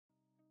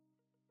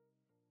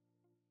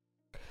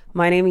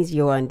My name is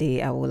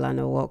Yewande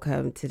Awolana.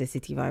 Welcome to the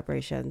City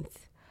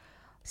Vibrations.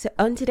 So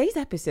on today's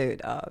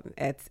episode,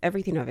 it's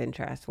everything of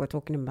interest. We're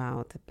talking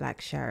about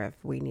Black Sherif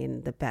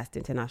winning the best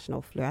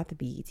international floor at the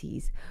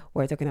BETs.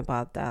 We're talking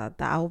about the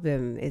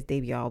album, his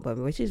debut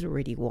album, which is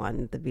already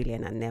won the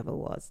billion and never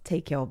was.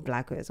 Take Care of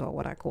Blacko as well,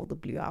 what I call the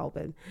Blue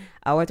album.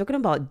 We're talking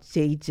about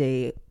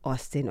JJ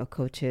Austin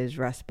Okocha's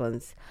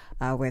response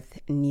with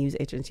News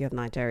Agency of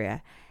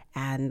Nigeria.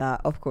 And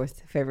of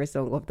course, favorite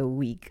song of the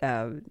week.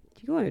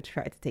 You want to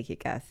try to take a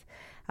guess?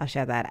 I'll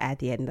share that at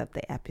the end of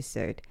the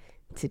episode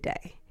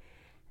today.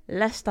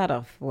 Let's start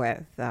off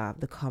with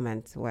the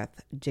comments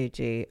with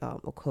JJ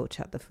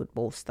Okocha, the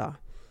football star.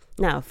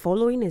 Now,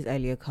 following his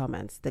earlier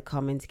comments, the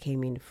comments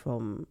came in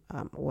from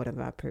one of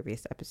our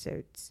previous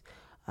episodes.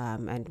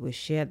 And we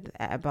shared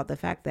about the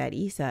fact that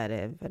he said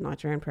if the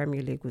Nigerian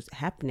Premier League was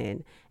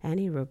happening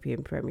and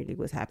European Premier League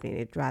was happening,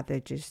 he'd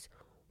rather just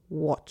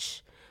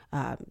watch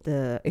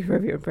the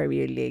European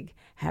Premier League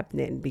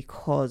happening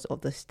because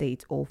of the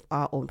state of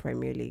our own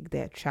Premier League,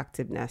 the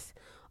attractiveness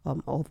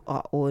of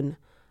our own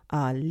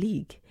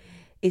league.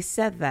 He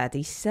said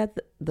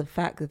the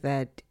fact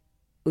that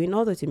in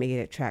order to make it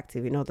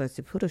attractive, in order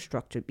to put a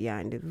structure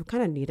behind it, we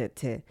kind of needed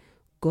to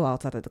go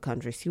outside of the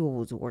country, see what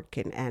was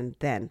working, and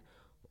then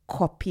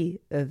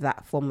copy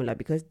that formula,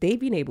 because they've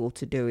been able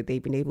to do it.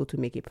 They've been able to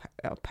make it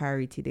a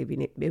priority. They've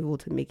been able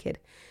to make it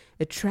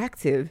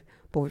attractive,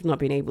 but we've not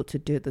been able to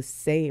do the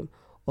same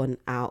on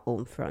our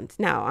own front.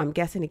 Now, I'm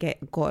guessing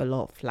it got a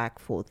lot of flack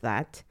for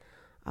that.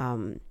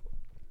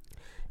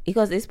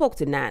 Because they spoke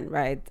to Nan,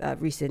 right,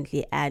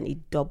 recently, and he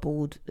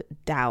doubled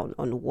down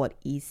on what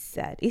he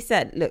said. He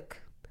said,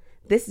 look,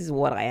 this is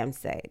what I am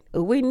saying.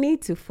 We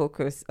need to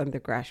focus on the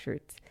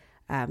grassroots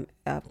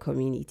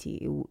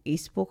community. He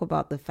spoke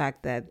about the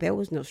fact that there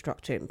was no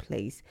structure in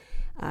place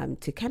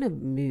to kind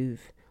of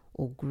move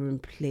or groom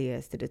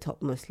players to the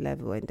topmost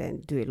level and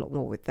then do a lot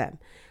more with them.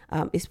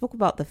 He spoke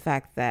about the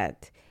fact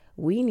that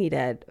we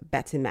needed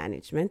better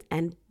management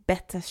and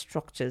better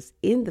structures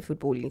in the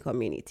footballing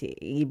community.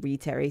 He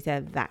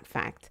reiterated that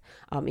fact.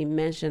 He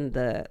mentioned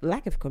the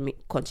lack of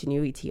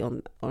continuity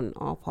on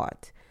our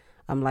part.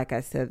 Like I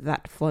said,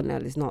 that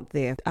funnel is not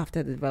there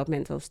after the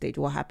developmental stage.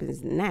 What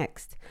happens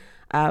next?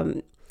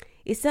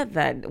 He said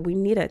that we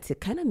needed to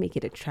kind of make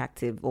it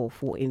attractive or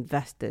for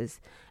investors.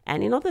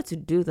 And in order to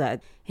do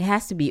that, it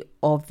has to be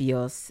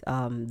obvious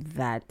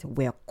that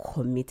we're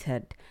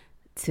committed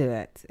to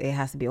it. It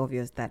has to be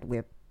obvious that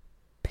we're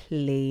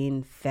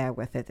playing fair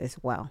with it as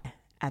well.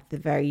 At the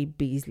very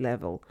base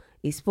level,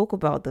 he spoke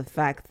about the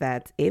fact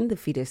that in the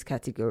feeders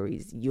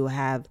categories, you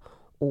have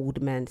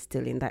old men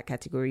still in that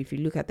category. If you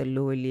look at the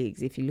lower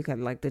leagues, if you look at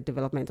like the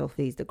developmental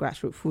phase, the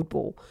grassroots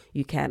football,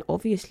 you can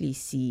obviously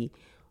see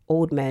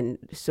old men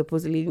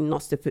supposedly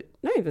not supposed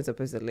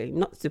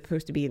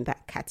to be in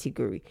that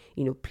category,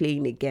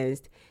 playing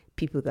against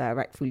people that are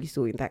rightfully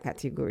so in that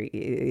category,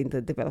 in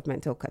the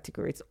developmental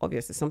category. It's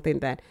obvious. It's something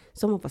that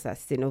some of us have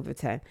seen over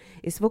time.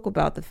 It spoke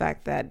about the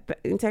fact that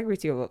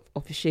integrity of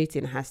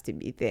officiating has to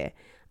be there.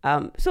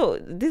 So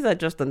these are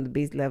just on the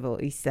base level,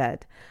 he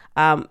said.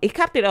 He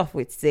capped it off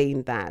with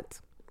saying that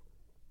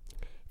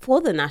for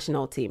the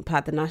national team,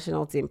 part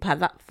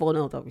that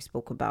funnel that we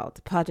spoke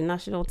about, part the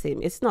national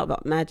team, it's not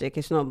about magic.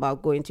 It's not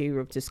about going to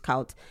Europe to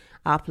scout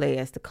our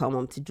players to come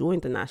on to join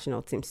the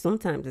national team.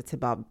 Sometimes it's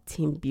about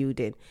team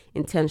building,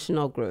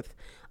 intentional growth,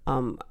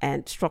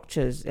 and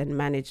structures and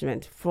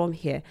management from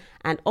here.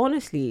 And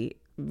honestly,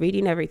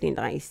 reading everything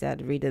that he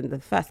said, reading the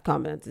first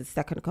comment, the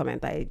second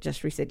comment that I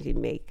just recently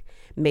made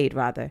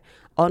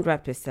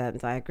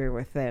 100%, I agree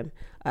with him.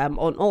 On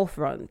all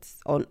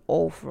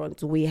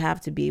fronts, we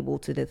have to be able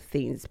to do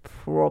things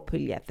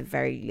properly at the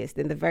very least,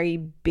 in the very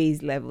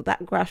base level.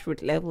 That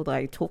grassroots level that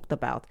I talked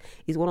about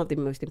is one of the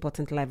most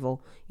important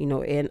level,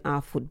 in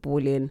our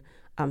footballing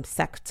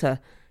sector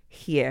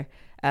here.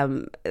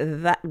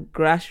 That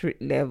grassroots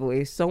level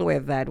is somewhere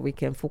that we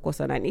can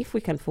focus on, and if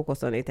we can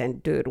focus on it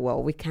and do it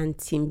well, we can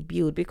team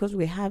build, because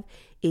we have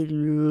a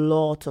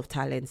lot of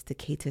talents to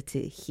cater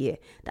to here.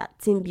 That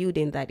team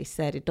building that is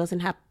said, it doesn't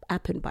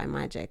happen by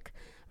magic,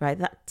 right?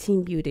 That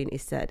team building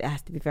is said, it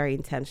has to be very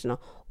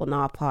intentional on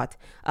our part.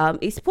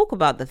 He spoke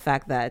about the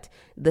fact that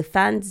the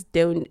fans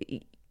don't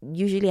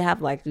usually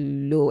have like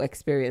low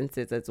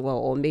experiences as well,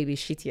 or maybe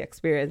shitty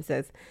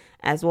experiences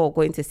as well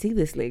going to see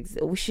these leagues.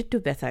 We should do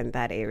better in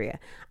that area.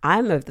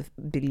 I'm of the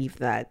belief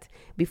that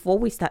before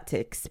we start to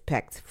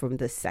expect from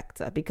this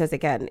sector, because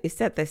again, it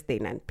said this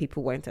thing and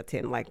people were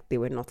entertained like they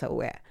were not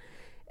aware.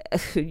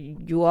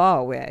 You are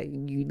aware,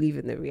 you live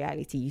in the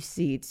reality, you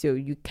see it, so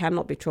you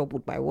cannot be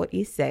troubled by what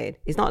he said.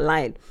 He's not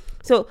lying.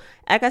 So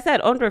like I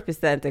said,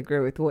 100% agree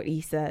with what he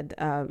said.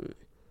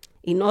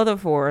 In order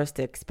for us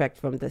to expect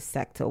from the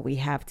sector, we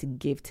have to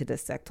give to the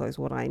sector, is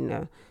what I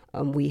know.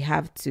 We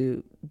have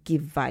to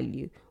give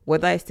value,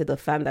 whether it's to the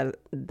fan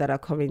that are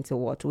coming to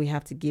watch. We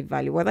have to give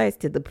value, whether it's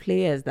to the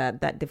players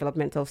that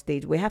developmental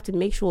stage. We have to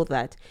make sure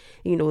that,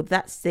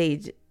 that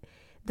stage,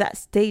 that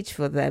stage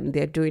for them,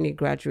 they're doing it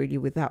gradually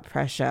without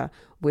pressure,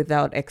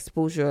 without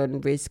exposure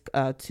and risk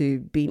to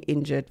being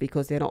injured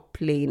because they're not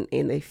playing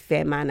in a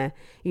fair manner.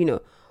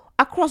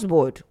 Across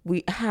board,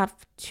 we have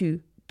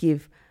to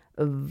give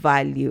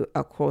value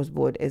across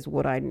board is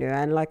what I know.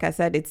 And like I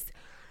said, it's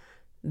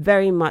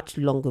very much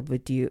long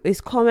overdue.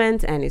 It's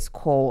comment and it's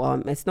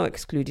call. It's not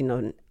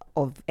excluding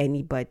of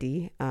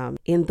anybody.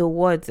 In the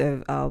words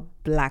of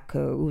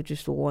Blacko, who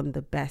just won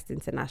the best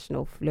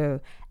international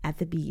flow at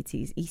the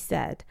BETs, he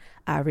said,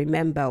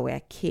 remember,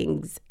 we're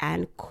kings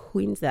and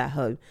queens at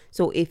home.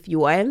 So if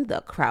you are in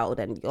the crowd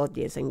and the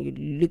audience and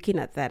you're looking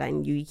at that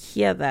and you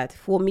hear that,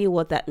 for me,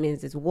 what that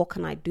means is, what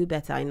can I do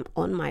better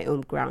on my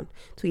own ground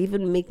to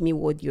even make me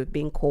what you're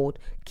being called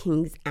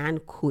kings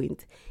and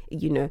queens?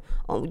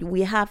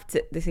 We have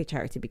to, they say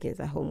charity begins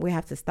at home. We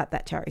have to start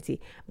that charity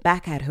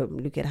back at home.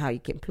 Look at how you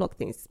can plug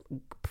things,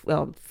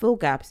 fill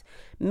gaps,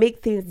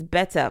 make things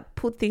better,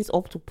 put things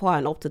up to par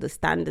and up to the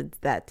standards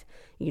that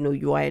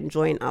you are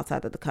enjoying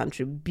outside of the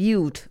country.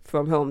 Build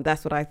from home.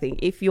 That's what I think.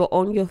 If you're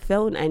on your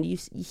phone and you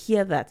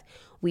hear that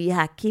we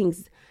are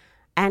kings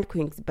and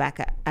queens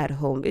back at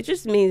home, it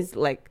just means,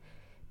 like,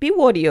 be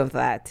worthy of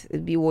that.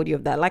 Be worthy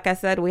of that. Like I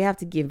said, we have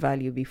to give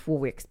value before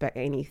we expect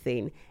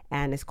anything.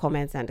 And his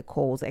comments and the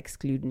calls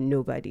exclude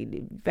nobody.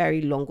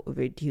 Very long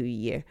overdue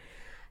year.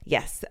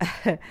 Yes,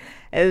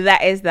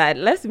 that is that.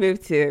 Let's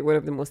move to one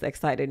of the most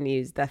exciting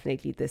news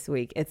definitely this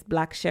week. It's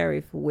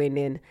Sherif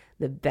winning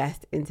the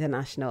best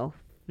international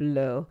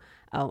flow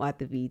at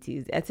the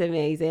BETs. It's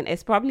amazing.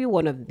 It's probably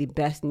one of the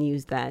best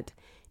news that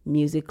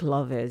music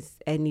lovers,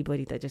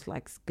 anybody that just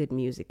likes good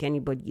music,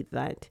 anybody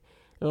that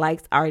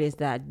likes artists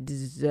that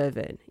deserve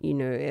it.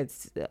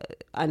 It's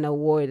an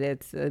award.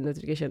 It's a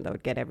notification that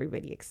would get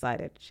everybody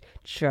excited.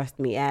 Trust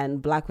me.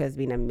 And Blacko has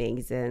been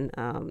amazing.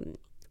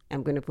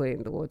 I'm going to put it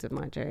in the words of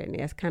Nigeria, and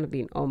he has kind of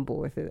been on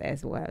board with it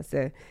as well.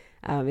 So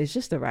it's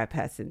just the right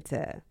person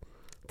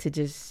to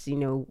just,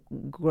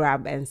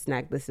 grab and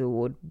snag this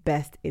award,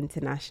 Best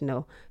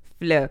International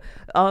Flow.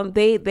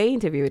 They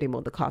interviewed him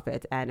on the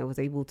carpet, and I was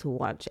able to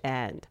watch,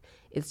 and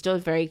it's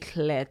just very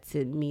clear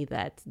to me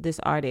that this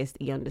artist,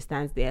 he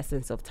understands the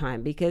essence of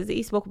time, because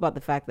he spoke about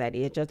the fact that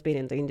he had just been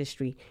in the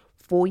industry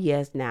 4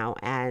 years now,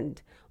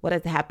 and what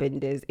has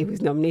happened is he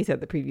was nominated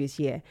the previous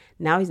year.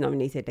 Now he's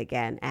nominated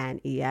again, and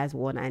he has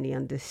won, and he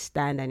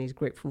understands and is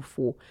grateful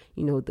for,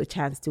 the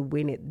chance to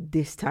win it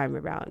this time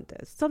around.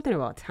 There's something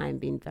about time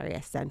being very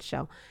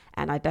essential,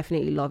 and I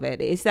definitely love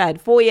it. He said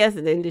 4 years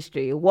in the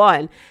industry,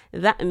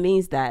 that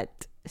means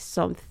that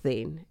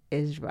something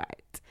is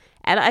right.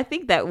 And I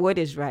think that what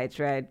is right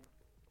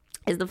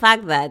is the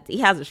fact that he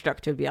has a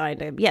structure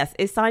behind him. Yes,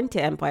 it's signed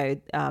to Empire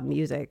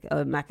Music,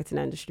 a marketing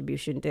and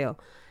distribution deal.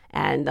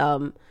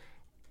 And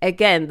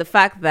again, the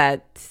fact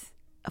that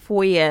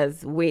 4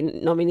 years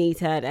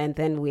nominated and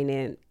then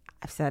winning,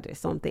 I've said it,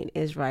 something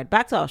is right.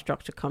 Back to our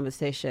structure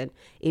conversation,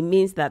 it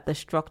means that the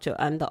structure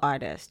and the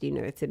artist,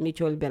 it's a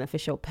mutually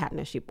beneficial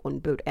partnership on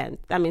both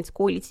ends. That means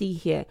quality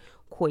here,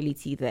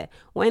 quality there.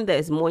 When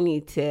there's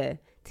money to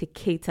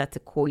cater to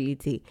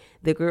quality,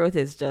 the growth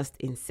is just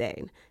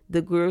insane.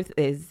 The growth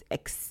is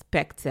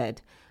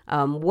expected.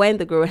 When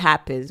the growth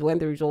happens, when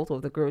the result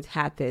of the growth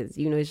happens,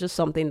 it's just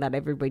something that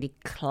everybody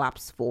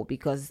claps for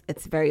because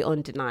it's very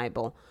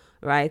undeniable,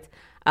 right?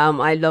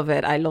 I love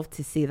it. I love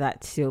to see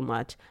that so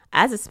much.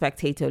 As a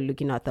spectator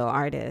looking at the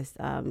artist,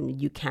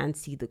 you can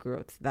see the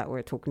growth that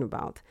we're talking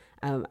about.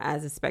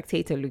 As a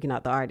spectator looking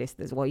at the artist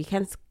as well, you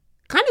can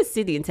kind of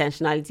see the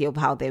intentionality of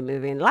how they're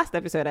moving. Last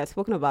episode, I've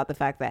spoken about the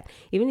fact that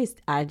even his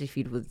IG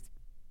feed was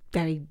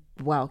very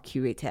well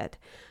curated,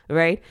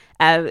 right?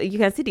 You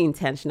can see the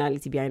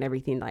intentionality behind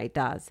everything that it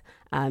does.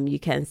 You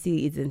can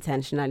see its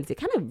intentionality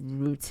kind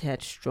of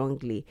rooted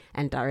strongly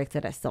and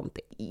directed at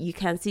something. You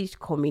can see his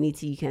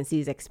community, you can see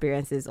his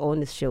experiences on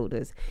his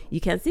shoulders. You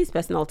can see his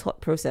personal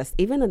thought process,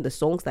 even in the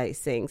songs that he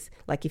sings.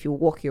 Like if you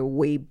walk your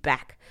way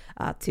back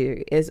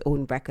to his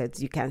own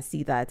records, you can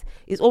see that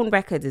his own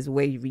records is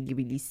where you really,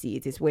 really see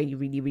it. It's where you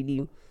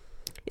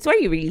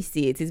really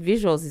see it. His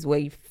visuals is where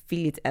you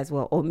feel it as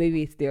well. Or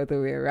maybe it's the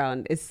other way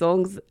around. His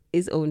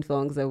own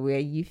songs are where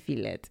you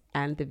feel it,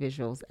 and the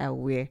visuals are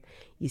where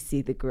you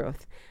see the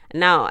growth.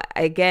 Now,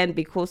 again,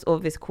 because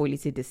of his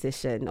quality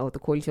decision, or the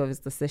quality of his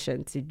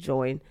decision to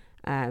join,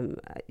 a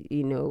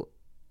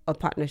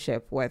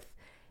partnership with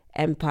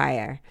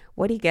Empire,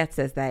 what he gets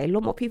is that a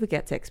lot more people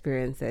get to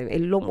experience him. A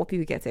lot more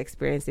people get to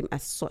experience him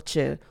at such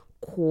a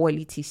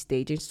quality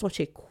stage, in such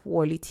a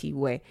quality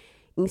way,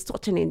 in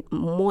such a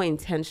more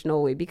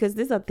intentional way, because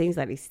these are things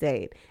that he's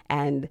saying,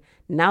 and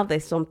now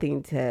there's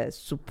something to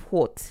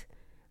support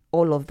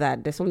all of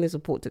that. There's something to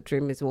support the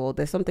dream as well.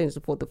 There's something to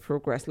support the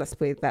progress, let's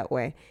put it that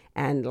way.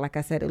 And like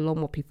I said, a lot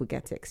more people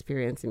get to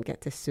experience him,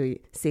 get to see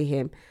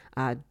him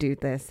do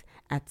this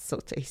at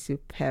such a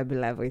superb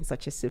level, in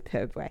such a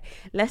superb way.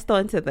 Let's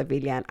turn to the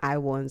villain I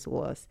Once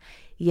Was.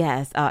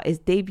 Yes, his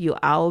debut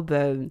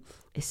album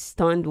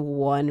Stunned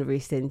one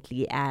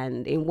recently,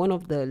 and in one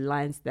of the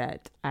lines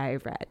that I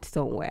read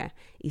somewhere,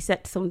 he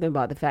said something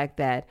about the fact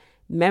that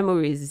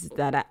memories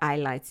that are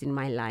highlights in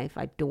my life.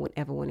 I don't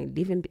ever want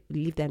to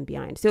leave them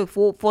behind. So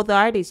for the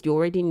artist, you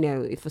already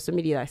know, if for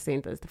somebody that's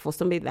saying this, for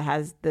somebody that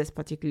has this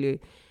particular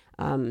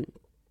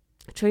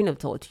train of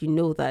thought, you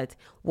know that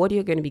what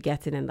you're going to be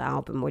getting in the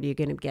album, what you're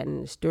going to be getting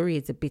in the story,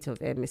 is a bit of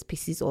him, it's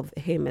pieces of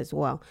him as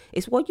well.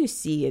 It's what you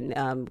see in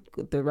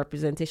the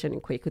representation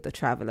in Kwaku the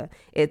Traveler.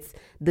 It's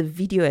the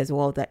video as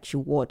well that you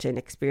watch and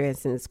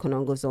experience in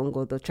Konongo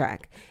Zongo, the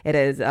track. It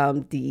is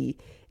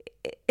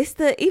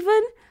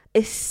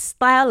it's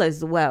style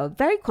as well,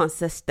 very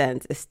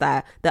consistent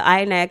style. The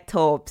eye neck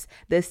tops,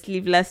 the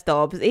sleeveless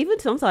tops, even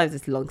sometimes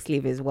it's long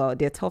sleeve as well.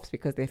 They're tops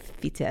because they're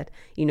fitted.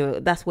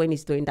 That's when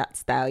he's doing that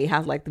style. He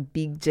has like the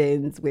big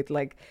jeans with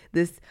like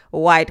this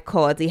wide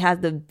cord. He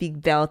has the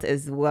big belt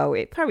as well.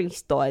 It probably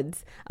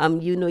studs.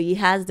 He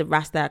has the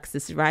Rasta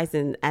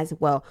accessorizing as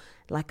well.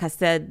 Like I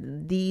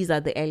said, these are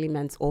the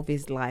elements of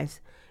his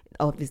life,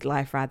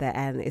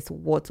 and it's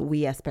what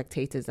we as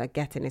spectators are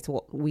getting. It's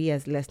what we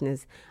as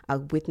listeners are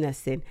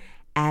witnessing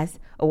as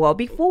well.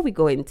 Before we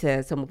go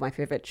into some of my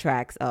favorite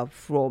tracks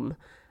from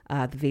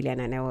the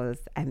Villain, and it was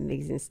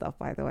amazing stuff,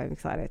 by the way, I'm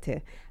excited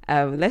to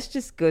let's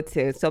just go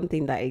to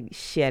something that I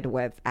shared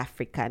with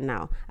Africa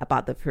now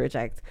about the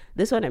project.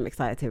 This one I'm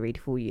excited to read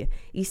for you.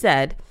 He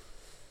said,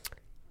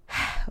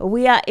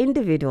 we are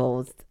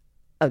individuals.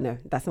 Oh no,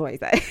 that's not what he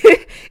said.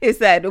 He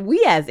said,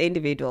 we as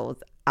individuals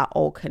are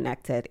all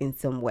connected in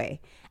some way,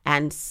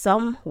 and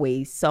some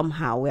way,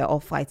 somehow, we're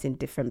all fighting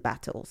different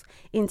battles,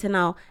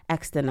 internal,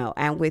 external.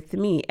 And with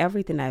me,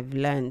 everything I've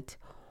learned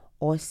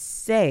or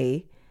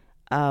say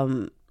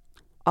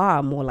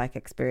are more like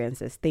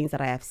experiences, things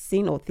that I have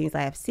seen or things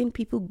I have seen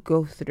people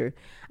go through.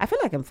 I feel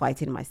like I'm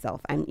fighting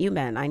myself. I'm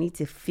human. I need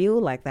to feel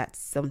like that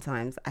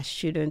sometimes. I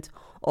shouldn't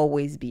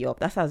always be up.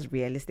 That's as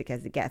realistic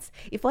as it gets.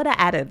 If further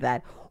added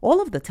that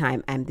all of the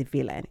time I'm the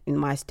villain in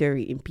my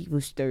story, in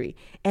people's story,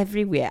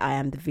 everywhere I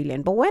am the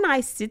villain. But when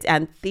I sit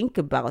and think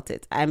about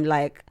it, I'm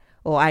like,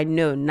 oh, I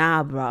know,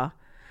 nah, bruh.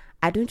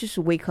 I don't just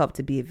wake up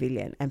to be a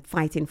villain. I'm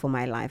fighting for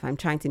my life. I'm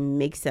trying to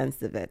make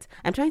sense of it.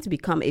 I'm trying to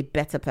become a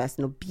better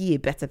person or be a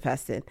better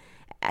person.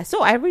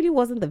 So I really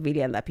wasn't the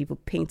villain that people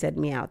painted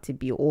me out to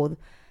be, or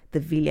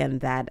the villain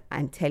that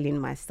I'm telling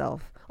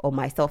myself, or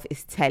myself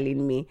is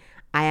telling me.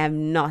 I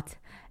am not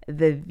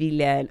the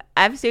villain.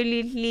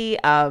 Absolutely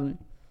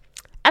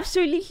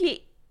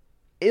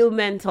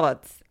ill-meant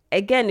thoughts.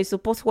 Again, it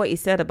supports what he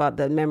said about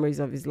the memories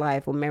of his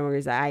life, or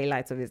memories are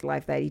highlights of his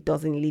life that he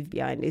doesn't leave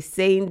behind. He's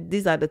saying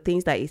these are the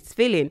things that he's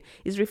feeling.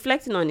 He's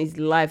reflecting on his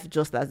life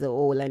just as a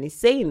whole, and he's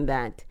saying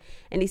that.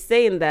 And he's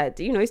saying that,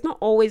 it's not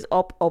always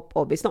up.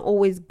 It's not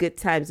always good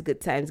times.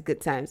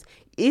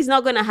 He's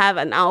not going to have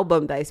an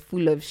album that is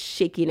full of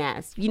shaking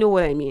ass. You know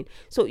what I mean?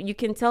 So you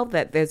can tell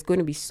that there's going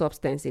to be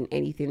substance in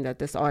anything that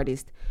this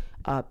artist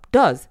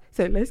does.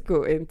 So let's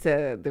go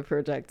into the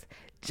project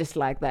just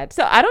like that.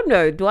 So I don't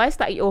know, do I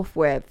start you off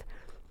with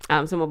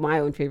some of my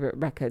own favorite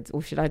records,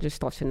 or should I just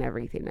touch on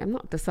everything? I'm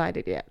not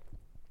decided yet.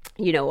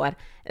 You know what,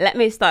 let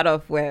me start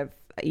off with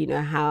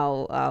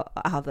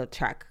how the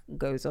track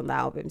goes on the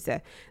album. So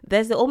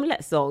there's the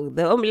Omelette song.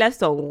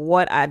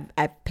 What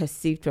I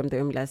perceived from the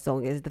Omelette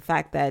song is the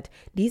fact that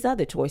these are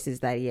the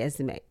choices that he has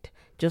made.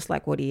 Just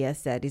like what he has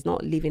said, he's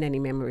not leaving any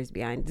memories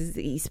behind.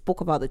 He spoke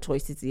about the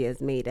choices he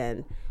has made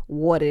and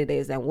what it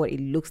is and what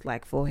it looks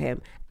like for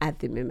him at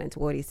the moment,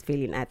 what he's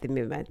feeling at the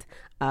moment.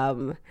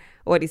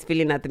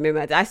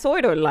 I saw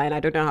it online. I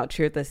don't know how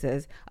true this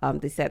is.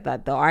 They said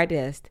that the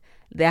artist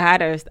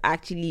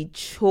actually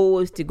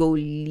chose to go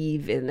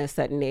live in a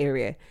certain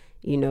area,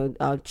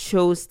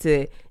 chose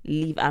to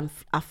leave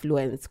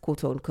affluence,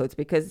 quote unquote,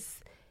 because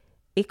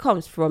it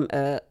comes from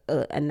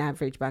an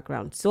average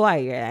background. So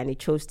and he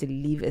chose to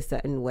live a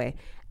certain way.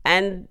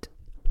 And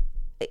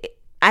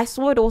I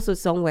saw it also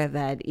somewhere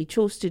that he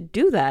chose to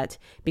do that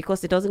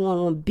because he doesn't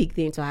want one big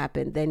thing to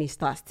happen. Then he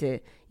starts to,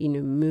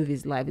 move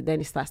his life. Then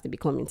he starts to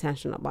become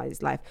intentional about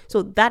his life.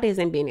 So that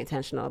isn't being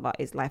intentional about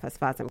his life as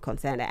far as I'm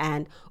concerned.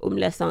 And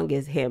Umle's song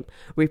is him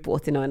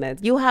reporting on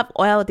it. You have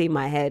All Day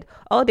My Head.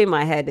 All Day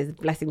My Head is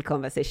blessing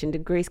conversation, the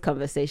grace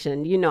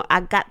conversation.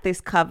 I got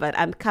this covered.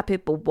 I'm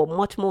capable, but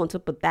much more on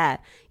top of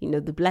that.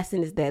 The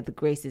blessing is there. The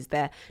grace is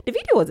there. The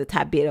video was a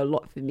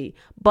lot for me.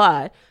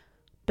 But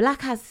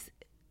Black has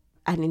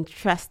an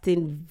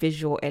interesting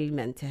visual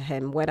element to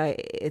him, whether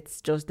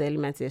it's just the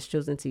elements he's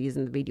chosen to use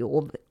in the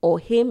video or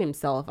him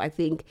himself. I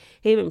think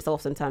him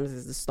himself sometimes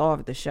is the star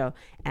of the show,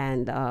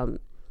 and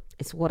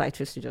it's what I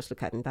chose to just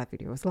look at in that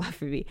video. It was laughing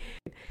for me.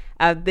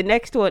 The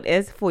next one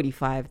is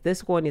 45.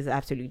 This one is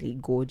absolutely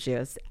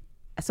gorgeous.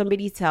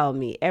 Somebody tell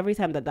me every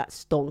time that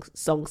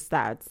song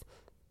starts,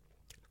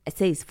 I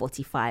say it's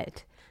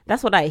fortified.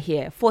 That's what I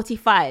hear,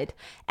 fortified.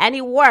 And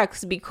it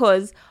works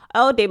because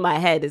All Day My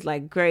Head is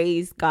like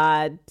grace,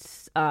 God,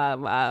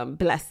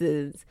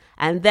 blessings.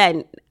 And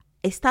then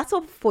it starts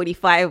off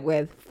 45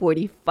 with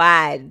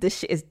fortified. This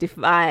shit is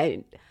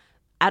defined.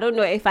 I don't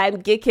know if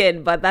I'm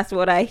geeking, but that's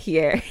what I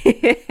hear.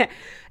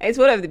 It's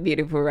one of the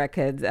beautiful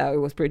records. It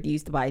was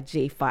produced by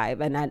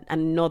J5 and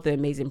another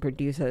amazing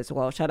producer as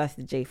well. Shout out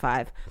to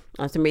J5.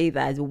 Somebody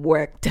that has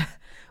worked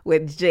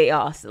with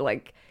JR. So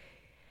like,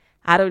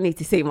 I don't need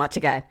to say much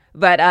again.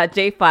 But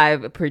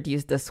J5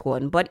 produced this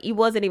one. But it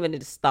wasn't even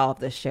the star of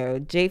the show.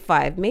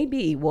 J5,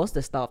 maybe it was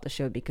the star of the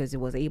show because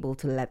it was able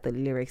to let the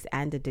lyrics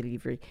and the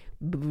delivery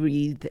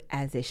breathe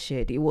as it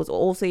should. It was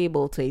also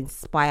able to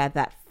inspire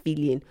that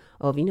feeling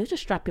of,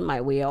 just strapping my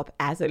way up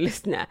as a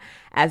listener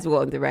as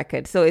well on the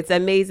record. So it's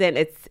amazing.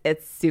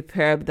 It's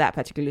superb, that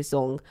particular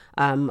song.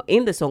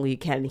 In the song, you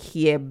can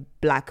hear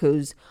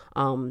Blacko's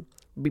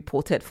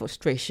reported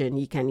frustration.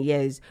 You can hear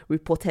his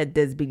reported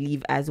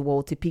disbelief as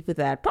well to people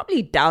that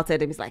probably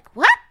doubted him. It's like,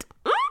 what?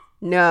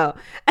 No.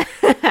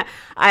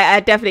 I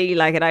definitely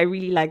like it. I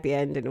really like the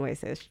ending where it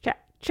says,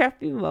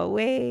 trapping my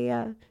way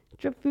up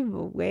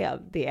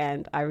the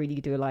end. I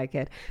really do like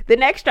it. The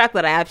next track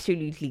that I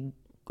absolutely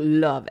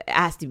love, it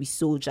has to be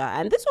Soldier,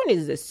 and this one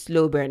is a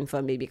slow burn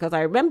for me because I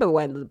remember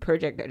when the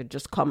project had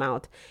just come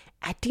out,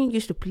 I didn't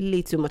used to play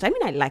it too much. I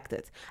mean, I liked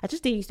it, I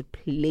just didn't used to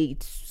play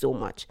it so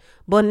much.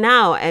 But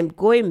now I'm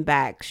going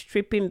back,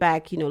 stripping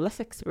back, let's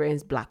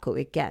experience Blacko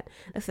again,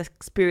 let's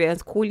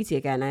experience quality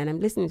again, and I'm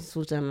listening to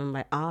Soldier and I'm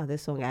like,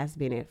 this song has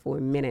been it for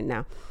a minute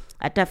now.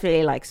 I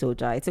definitely like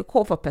Soldier. It's a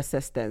call for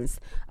persistence.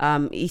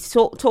 He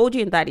told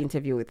you in that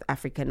interview with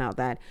Africa Now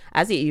that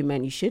as a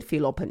human, you should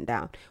feel up and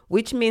down,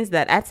 which means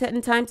that at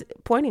certain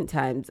point in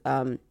times,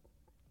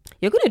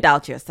 you're going to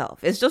doubt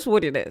yourself. It's just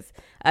what it is.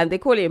 They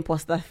call it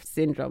imposter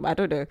syndrome. I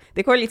don't know.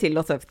 They call it a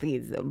lot of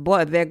things,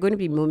 but there are going to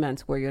be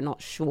moments where you're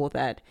not sure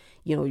that,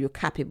 you're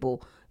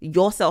capable.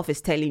 Yourself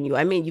is telling you.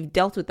 I mean, you've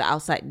dealt with the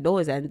outside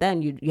noise, and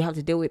then you have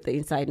to deal with the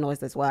inside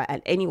noise as well.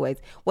 And anyways,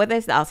 whether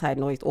it's the outside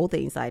noise or the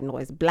inside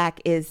noise, Black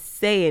is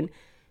saying,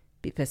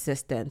 be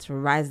persistent,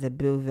 rise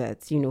above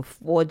it,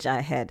 forge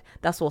ahead.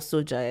 That's what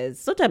Soldier is.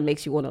 Soldier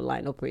makes you want to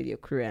line up with your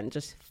career and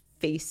just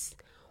face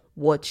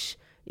what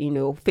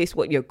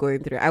you're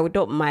going through. I would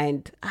not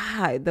mind.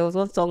 There was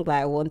one song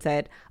that I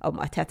wanted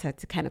Ateta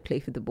to kind of play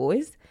for the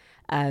boys.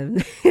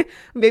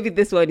 Maybe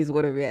this one is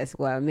one of it as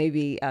well.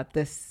 Maybe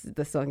the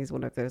song is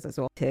one of those as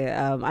well.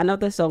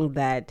 Another song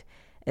that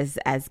is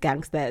as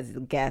gangster as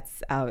it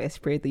gets is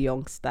Spray the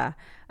Youngster.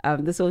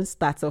 This one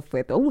starts off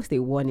with almost a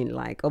warning,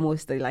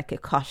 almost like a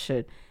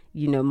caution,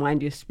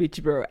 mind your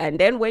speech, bro. And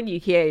then when you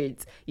hear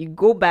it, you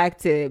go back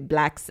to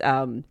Black's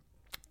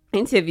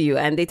interview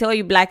and they tell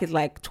you Black is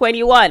like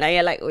 21, and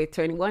you're like, wait,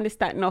 21 is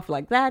starting off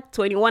like that?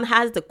 21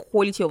 has the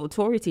quality of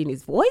authority in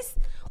his voice?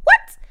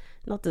 What?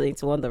 Not the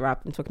 21 the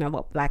rap, I'm talking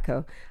about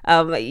Blacko.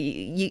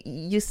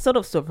 You're sort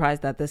of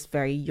surprised that this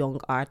very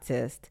young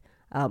artist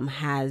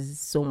has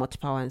so much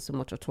power and so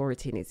much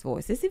authority in his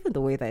voice. It's even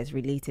the way that it's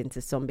relating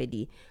to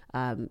somebody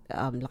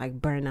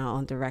like Burner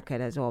on the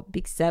record as well.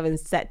 Big Seven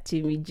said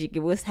to me, Jiggy,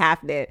 what's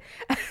happening?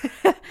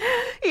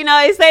 He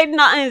said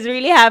nothing is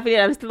really happening.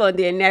 I'm still on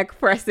their neck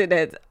pressing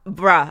it.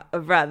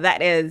 Bruh,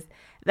 that is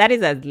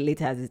as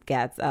late as it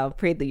gets.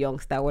 Pray the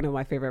Youngster, one of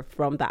my favorite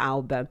from the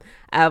album.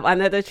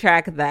 Another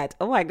track that,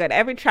 oh my God,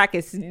 every track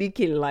is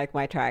sneaking like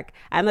my track.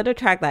 Another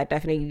track that I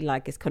definitely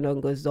like is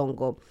Konongo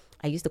Zongo.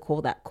 I used to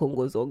call that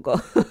Congo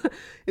Zongo.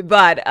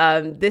 But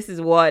this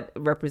is what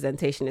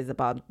representation is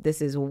about.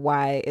 This is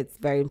why it's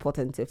very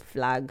important to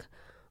flag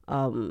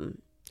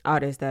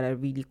artists that are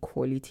really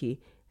quality,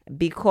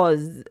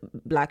 because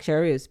Black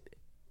Sherif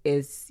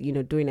is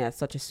doing it at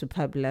such a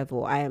superb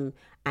level. I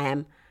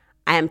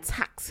am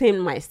tasking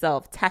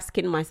myself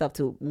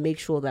to make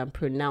sure that I'm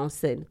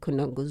pronouncing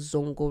Konongo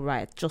Zongo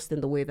right, just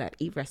in the way that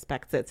he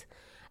respects it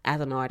as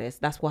an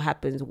artist. That's what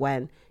happens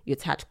when you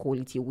attach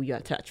quality, when you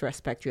attach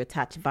respect, you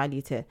attach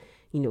value to,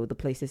 the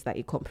places that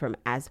you come from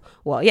as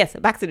well. Yes,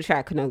 back to the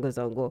track, Konongo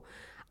Zongo.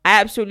 I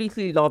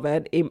absolutely love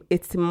it.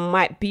 It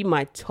might be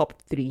my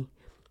top 3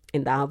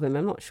 in the album.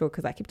 I'm not sure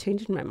because I keep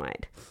changing my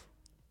mind.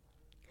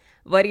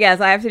 But yes,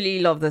 I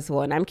absolutely love this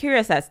one. I'm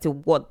curious as to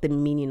what the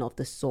meaning of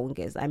the song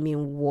is. I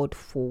mean, word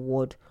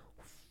for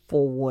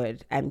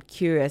word. I'm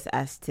curious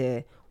as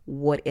to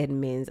what it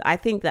means. I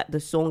think that the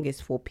song is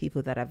for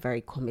people that are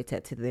very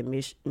committed to the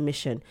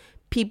mission,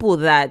 people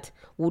that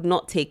would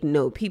not take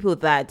no, people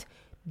that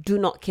do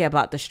not care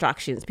about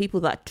distractions, people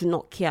that do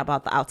not care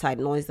about the outside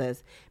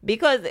noises.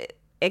 Because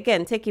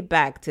again, take it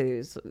back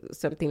to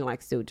something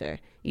like Soldier.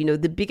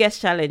 The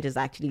biggest challenge is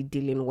actually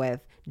dealing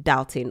with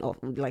doubting, or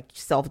like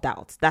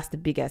self-doubt. That's the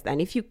biggest.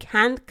 And if you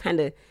can't kind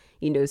of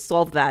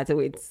solve that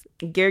with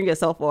gearing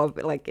yourself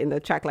up, like in the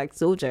track like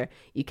Soldier,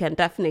 you can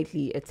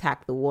definitely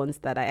attack the ones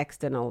that are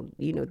external.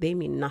 They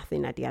mean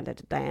nothing at the end of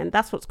the day. And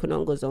that's what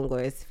Konongo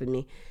Zongo is for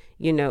me.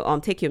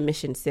 Take your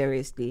mission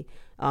seriously.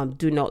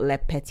 Do not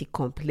let petty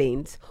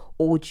complaints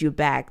hold you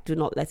back. Do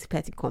not let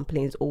petty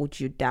complaints hold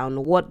you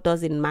down. What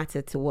doesn't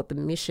matter to what the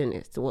mission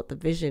is, to what the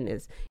vision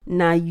is.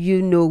 Now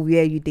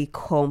where they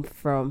come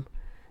from.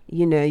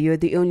 You're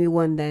the only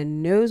one that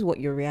knows what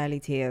your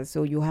reality is.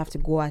 So you have to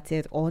go at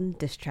it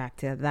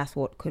undistracted. That's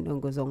what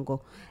Konongo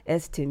Zongo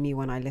is to me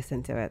when I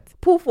listen to it.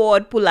 Pull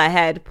forward, pull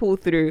ahead, pull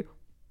through.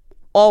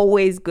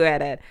 always go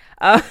at it.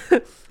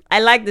 I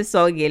like the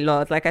song a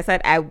lot. Like I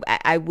said,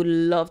 I would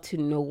love to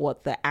know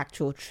what the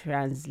actual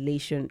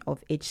translation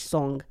of each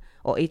song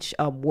or each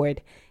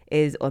word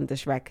is on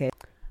this record.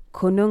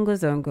 Konongo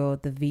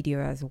Zongo, the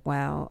video as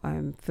well,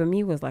 for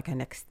me was like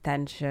an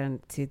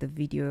extension to the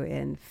video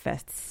in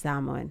First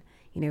Salmon.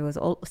 You know, it was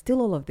still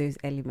all of those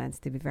elements,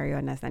 to be very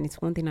honest. And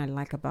it's one thing I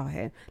like about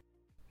him.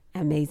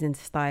 Amazing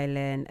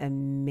styling,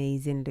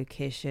 amazing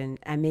location,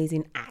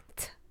 amazing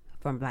act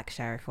from Black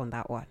Sherif on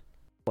that one.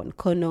 On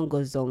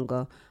Konongo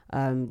Zongo,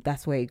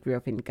 that's where he grew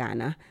up in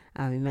Ghana.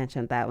 We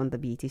mentioned that on the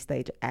BT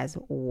stage as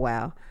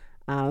well.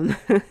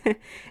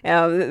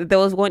 There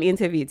was one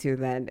interview too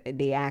that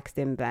they asked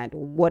him that,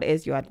 what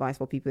is your advice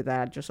for people that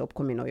are just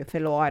upcoming or your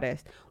fellow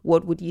artists?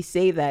 What would you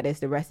say that is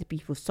the recipe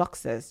for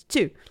success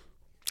too?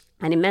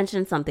 And he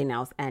mentioned something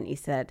else, and he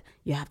said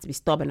you have to be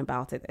stubborn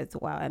about it as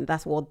well. And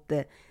that's what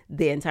the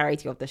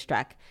entirety of this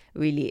track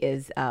really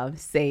is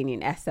saying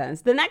in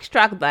essence. The next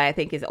track that I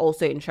think is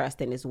also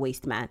interesting is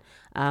Waste Man.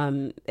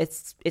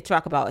 It's a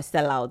track about a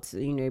sellout,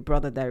 you know, a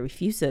brother that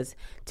refuses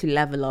to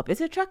level up. It's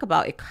a track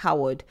about a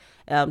coward,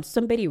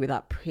 somebody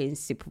without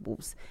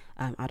principles.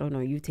 I don't know,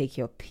 you take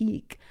your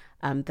pick.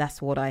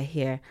 That's what I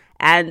hear.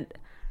 And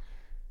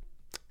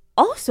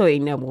also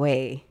in a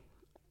way,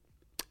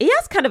 he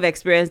has kind of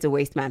experienced the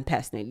Waste Man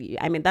personally.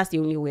 I mean, that's the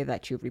only way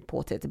that you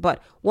report it. But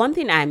one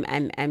thing I'm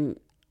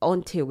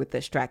onto with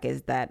this track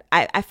is that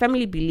I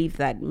firmly believe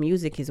that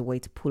music is a way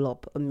to pull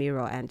up a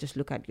mirror and just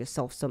look at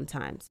yourself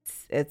sometimes.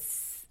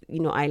 It's you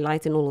know,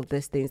 highlighting all of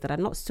these things that are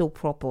not so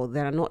proper,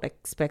 that are not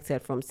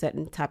expected from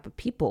certain type of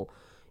people.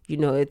 You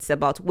know, it's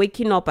about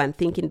waking up and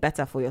thinking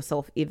better for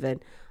yourself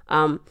even.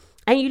 And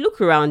you look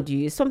around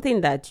you, it's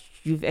something that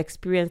you've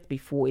experienced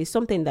before. It's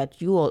something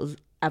that you all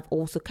I've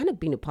also kind of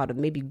been a part of,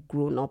 maybe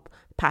grown up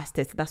past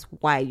it. That's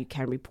why you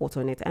can report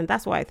on it. And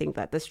that's why I think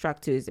that this track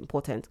too is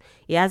important.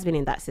 It has been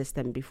in that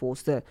system before.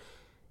 So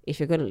if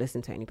you're going to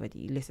listen to anybody,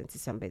 you listen to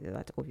somebody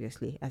that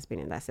obviously has been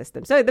in that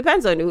system. So it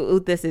depends on who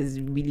this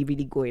is really,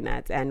 really going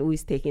at and who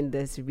is taking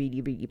this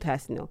really, really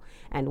personal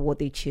and what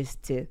they choose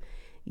to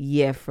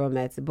hear from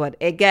it. But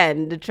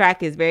again, the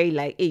track is very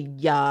like, hey,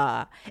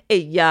 yeah.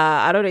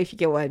 I don't know if you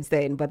get what I'm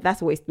saying, but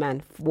that's Waste Man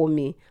for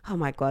me. Oh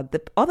my God.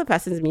 The other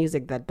person's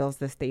music that does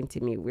this thing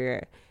to me,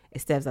 where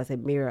it serves as a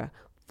mirror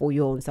for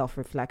your own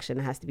self-reflection,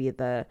 it has to be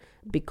the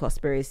Big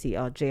Conspiracy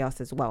or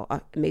JS as well.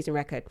 Amazing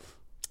record.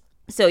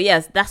 So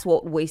yes, that's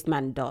what Waste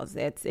Man does.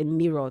 It's a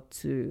mirror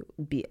to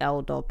be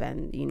held up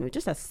and, you know,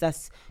 just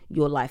assess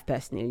your life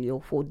personally.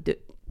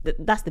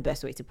 That's the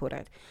best way to put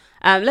it.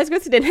 Let's go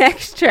to the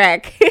next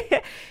track.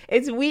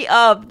 It's We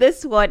Up.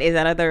 This one is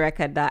another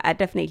record that I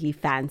definitely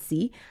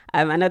fancy.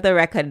 Another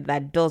record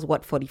that does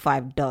what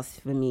 45 does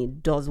for me,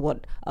 does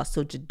what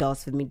Soja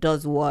does for me,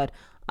 does what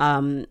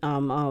Konongo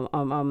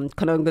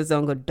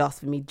Zongo does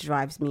for me,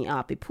 drives me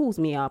up. It pulls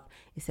me up.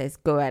 It says,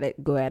 go at it.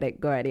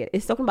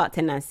 It's talking about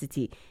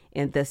tenacity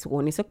in this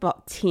one. It's talking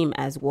about team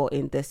as well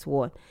in this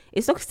one.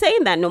 It's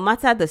saying that no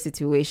matter the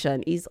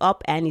situation, he's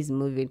up and he's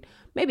moving.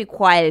 Maybe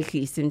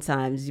quietly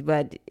sometimes,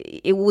 but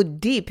it would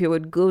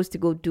go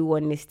to do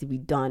what needs to be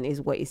done is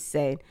what he's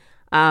saying.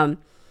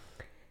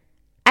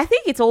 I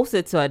think it's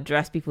also to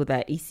address people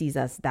that he sees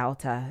as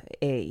doubter.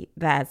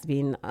 That has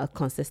been a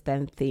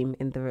consistent theme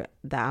in the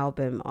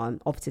album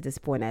up to this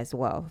point as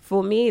well.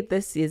 For me,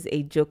 this is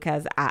a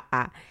Joker's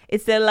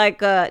It's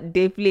like a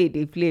they play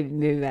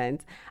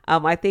movement.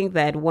 I think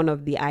that one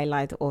of the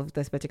highlights of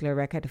this particular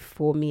record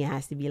for me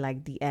has to be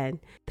like the end,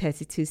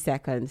 32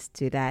 seconds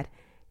to that.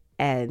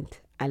 And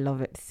I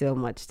love it so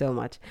much.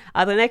 The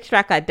next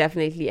track I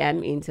definitely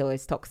am into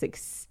is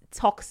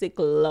Toxic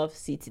Love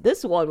City.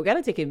 This one, we're going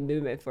to take a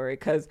moment for it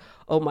because,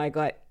 oh my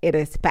God, it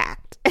is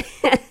packed.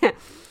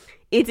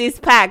 It is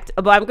packed.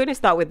 But I'm going to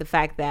start with the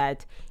fact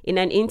that in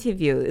the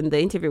interview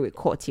with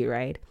Corty,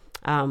 right,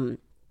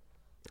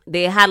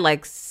 they had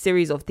like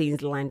series of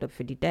things lined up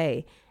for the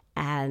day.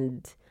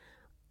 And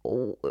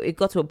it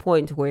got to a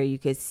point where you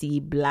could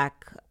see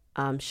Black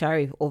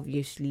Sherif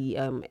obviously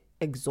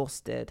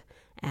exhausted.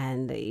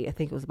 And I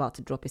think it was about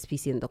to drop his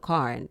PC in the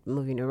car and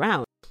moving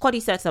around. Cody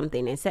said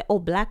something and said,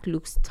 Black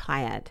looks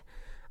tired.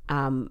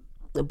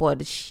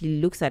 But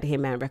she looks at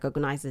him and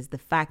recognizes the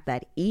fact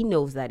that he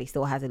knows that he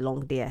still has a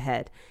long day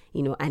ahead,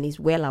 you know, and he's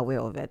well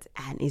aware of it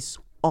and is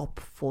up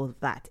for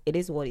that. It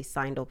is what he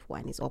signed up for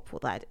and he's up for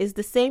that. It's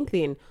the same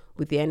thing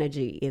with the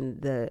energy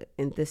in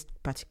this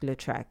particular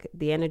track.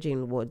 The energy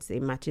in words,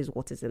 it matches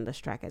what is in this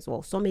track as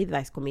well. Somebody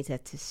that is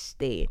committed to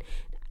staying.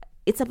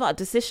 It's about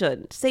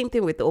decision. Same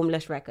thing with the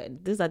Homeless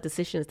record. These are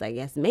decisions that he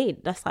has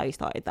made. That's how he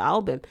started the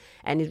album.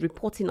 And he's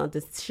reporting on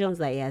decisions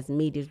that he has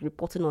made. He's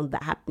reporting on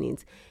the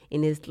happenings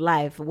in his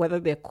life, whether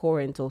they're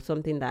current or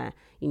something that,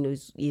 you know,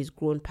 he's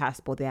grown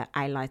past, but they are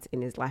highlights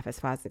in his life as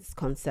far as it's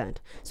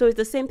concerned. So it's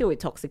the same thing with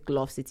Toxic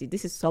Love City.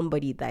 This is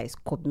somebody that is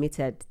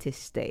committed to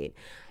staying.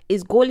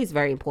 His goal is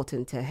very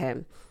important to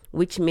him,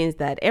 which means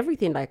that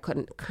everything that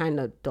kind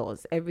of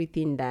does,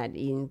 everything that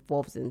he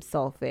involves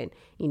himself in,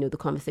 you know, the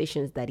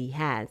conversations that he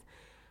has,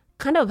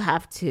 kind of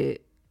have to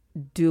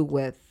do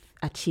with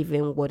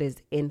achieving what is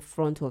in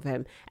front of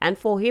him. And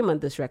for him on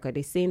this record,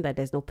 he's saying that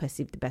there's no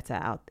perceived better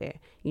out there.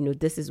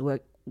 This is where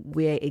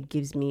it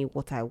gives me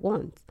what I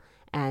want.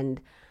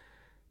 And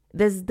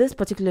there's this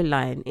particular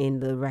line in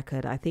the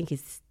record, I think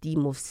it's the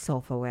most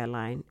self-aware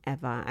line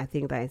ever. I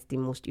think that it's the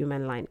most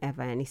human line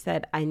ever. And he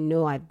said, I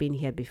know I've been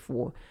here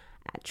before.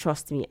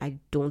 Trust me, I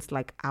don't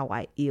like how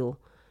I feel.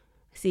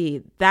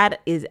 See,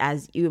 that is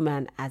as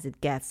human as it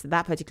gets.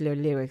 That particular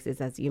lyrics is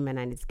as human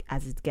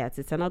as it gets.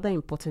 It's another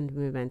important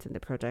movement in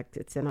the project.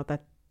 It's another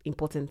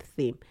important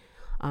theme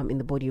in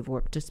the body of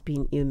work. Just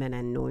being human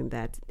and knowing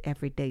that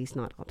every day is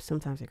not up.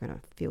 Sometimes you're going to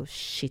feel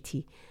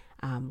shitty.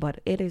 But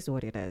it is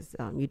what it is.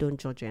 You don't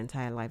judge your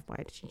entire life by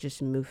it. You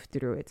just move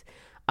through it.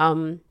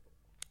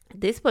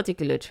 This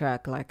particular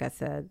track, like I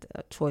said,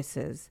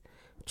 choices.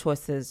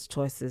 It's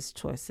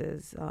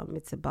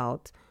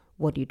about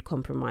what you'd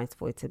compromise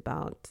for. It's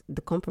about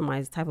the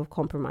type of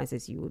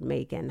compromises you would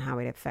make and how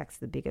it affects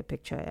the bigger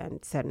picture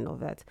and setting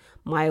of it.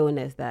 My own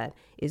is that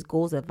his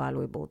goals are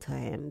valuable to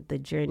him. The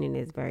journey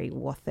is very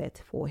worth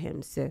it for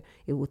him. So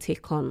it will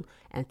take on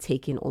and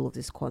take in all of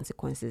these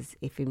consequences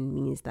if it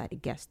means that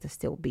it gets to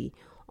still be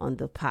on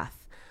the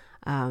path.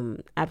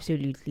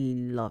 Absolutely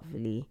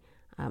lovely.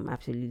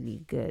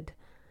 Absolutely good.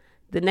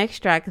 The next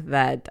track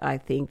that I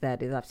think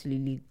that is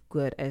absolutely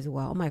good as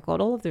well. Oh my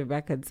God, all of the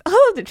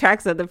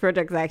tracks on the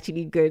project are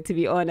actually good, to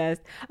be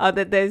honest.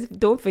 There's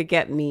Don't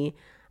Forget Me.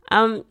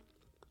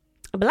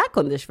 Black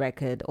on this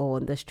record or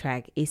on this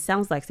track, it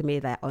sounds like to me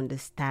that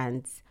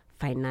understands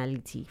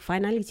finality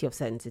of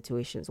certain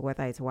situations,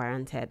 whether it's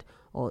warranted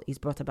or is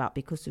brought about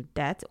because of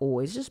death,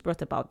 or it's just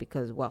brought about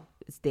because, well,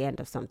 it's the end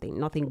of something.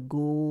 Nothing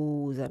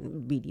goes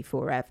and really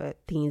forever.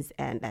 Things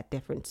end at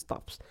different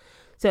stops.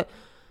 So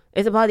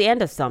it's about the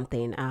end of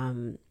something.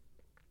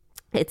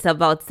 It's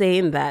about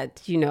saying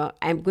that,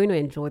 I'm going to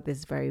enjoy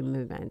this very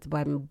moment,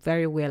 but I'm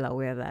very well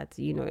aware that,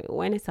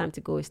 when it's time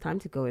to go, it's time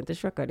to go. In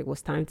this record, it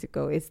was time to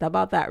go. It's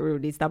about that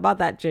road. It's about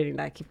that journey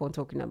that I keep on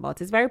talking about.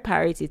 It's very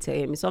priority to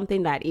him. It's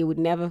something that he would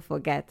never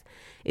forget.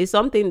 It's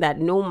something that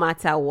no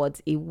matter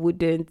what, it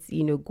wouldn't,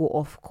 go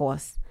off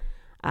course.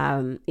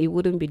 It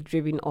wouldn't be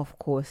driven off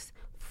course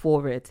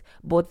for it.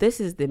 But this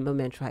is the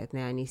moment right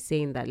now, and he's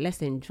saying that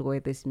let's enjoy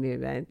this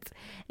moment.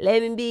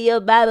 Let me be your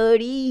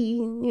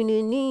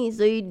Babodi,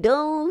 so you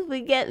don't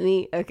forget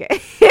me. Okay.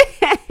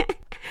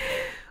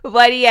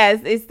 But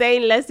yes, it's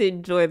saying let's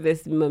enjoy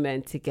this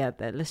moment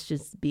together. Let's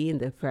just be in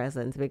the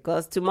present,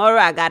 because tomorrow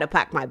I gotta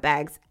pack my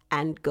bags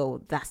and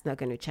go. That's not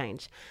going to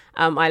change.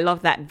 I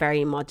love that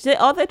very much. The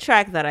other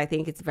track that I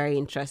think is very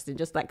interesting,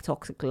 just like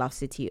Toxic Love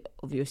City,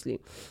 obviously,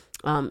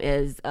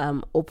 is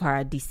O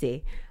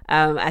Paradise.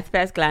 At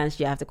first glance,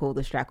 you have to call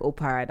this track O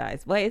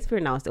Paradise, but it's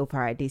pronounced O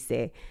Paradise.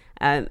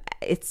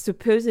 It's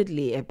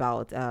supposedly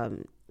about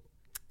an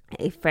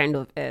old friend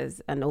of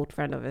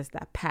his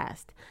that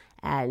passed.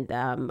 And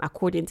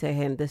according to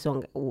him, the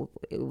song,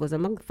 it was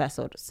among the first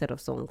set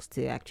of songs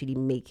to actually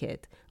make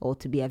it or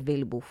to be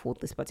available for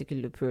this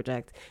particular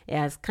project. It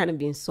has kind of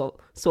been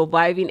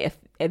surviving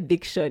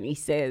eviction, he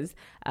says,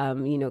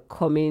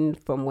 coming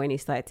from when he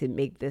started to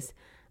make this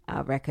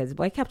records.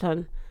 But he kept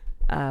on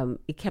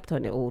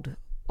the old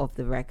of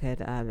the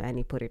record, and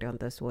he put it on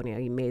this one.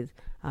 He made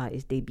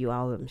his debut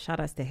album. Shout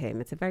outs to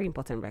him. It's a very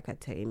important record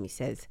to him, he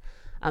says.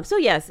 So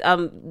yes,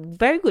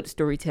 very good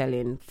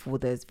storytelling for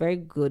this, very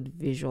good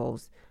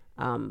visuals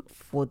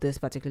for this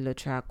particular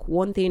track.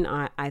 One thing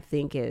I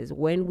think is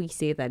when we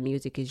say that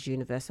music is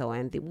universal,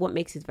 and what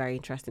makes it very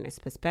interesting is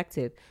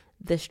perspective,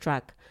 this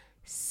track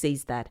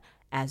says that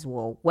as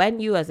well. When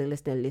you as a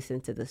listener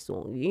listen to the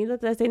song,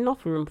 there's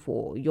enough room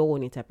for your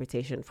own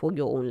interpretation, for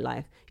your own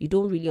life. You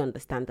don't really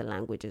understand the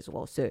language as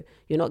well, so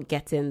you're not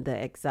getting the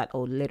exact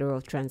or literal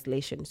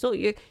translation. So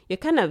you're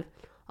kind of,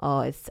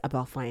 it's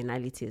about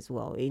finality as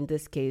well. In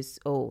this case,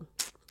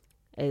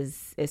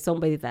 is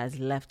somebody that has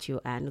left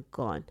you and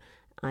gone,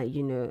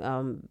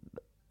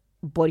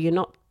 but you're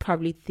not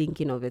probably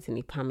thinking of it in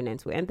a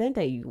permanent way. And then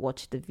that you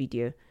watch the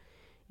video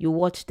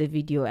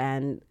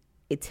and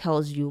it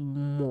tells you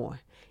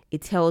more.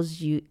 It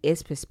tells you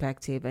its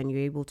perspective, and you're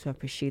able to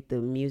appreciate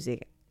the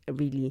music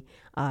really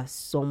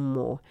some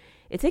more.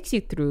 It takes you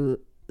through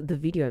the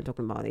video I'm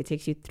talking about. It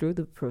takes you through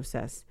the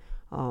process,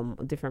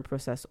 different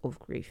process of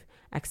grief.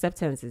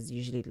 Acceptance is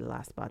usually the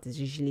last part. It's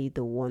usually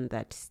the one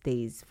that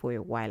stays for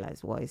a while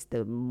as well. It's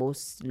the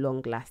most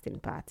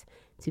long-lasting part,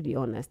 to be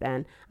honest.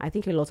 And I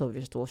think a lot of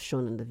it was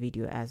shown in the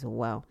video as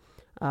well.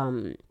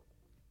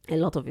 At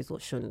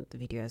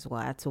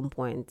some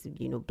point,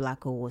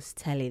 Blacko was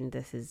telling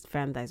his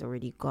friend that is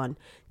already gone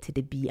to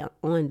the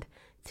beyond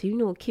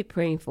to, keep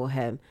praying for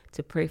him,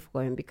 to pray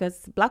for him,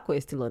 because Blacko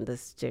is still on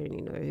this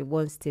journey. He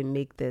wants to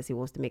make this, he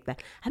wants to make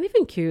that. I'm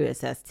even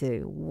curious as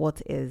to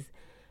what is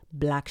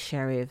Black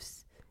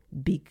Sherif's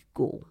big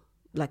goal.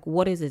 Like,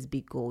 what is his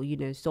big goal?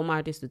 Some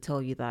artists will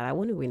tell you that I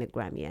want to win a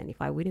Grammy, and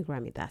if I win a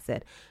Grammy, that's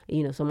it.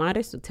 Some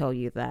artists will tell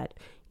you that,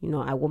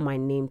 I want my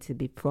name to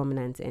be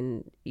prominent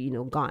in,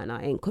 Ghana,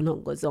 in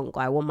Konongo Zongo.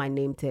 I want my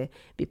name to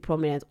be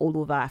prominent all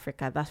over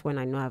Africa. That's when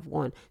I know I've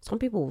won. Some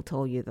people will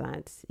tell you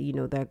that,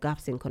 there are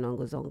gaps in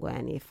Konongo Zongo.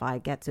 And if I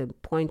get to a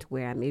point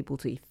where I'm able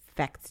to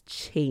effect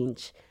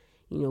change,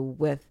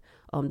 with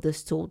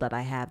this tool that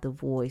I have, the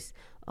voice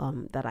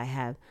that I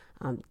have,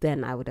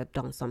 then I would have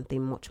done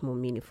something much more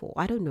meaningful.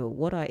 I don't know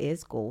what are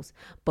his goals,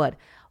 but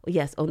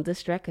yes, on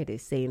this record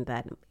is saying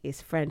that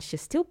his friends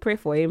should still pray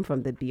for him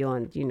from the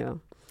beyond,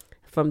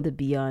 from the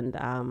beyond.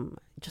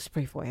 Just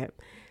pray for him.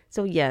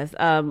 So yes,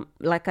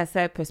 like I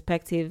said,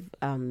 perspective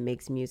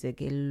makes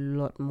music a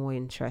lot more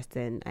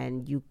interesting,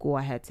 and you go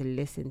ahead to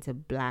listen to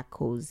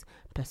Blacko's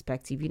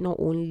perspective. You not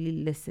only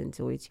listen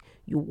to it,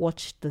 you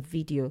watch the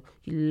video,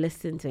 you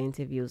listen to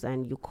interviews,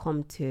 and you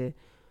come to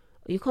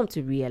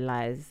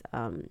realize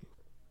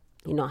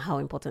how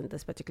important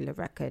this particular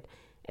record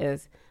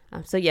is.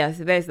 So yes,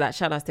 there's that.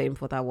 Shout out to him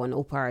for that one.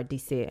 Opera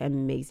DC,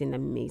 amazing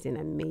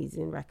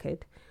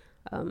record.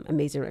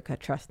 Amazing record,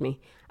 trust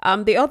me.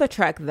 The other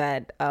track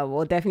that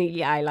will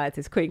definitely highlight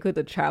is Kwenko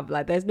the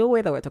Traveler. There's no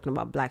way that we're talking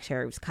about Black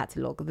Sherif's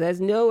catalog.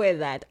 There's no way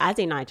that as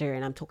a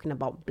Nigerian I'm talking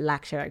about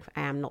Black Sherif.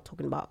 I am not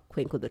talking about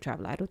Kwenko the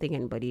Traveler. I don't think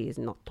anybody is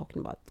not talking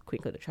about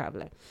Kwenko the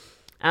Traveler.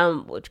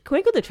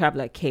 Kwenko the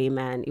Traveler came,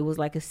 and it was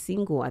like a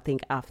single, I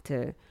think,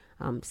 after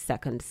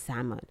Second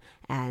Salmon,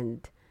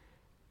 and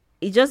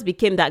he just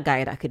became that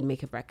guy that could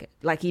make a record.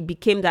 Like, he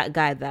became that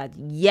guy that,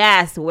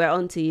 yes, we're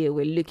onto you,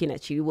 we're looking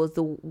at you. It was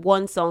the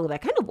one song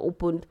that kind of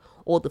opened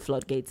all the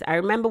floodgates. I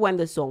remember when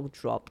the song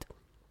dropped,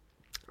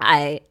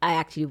 I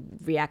actually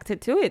reacted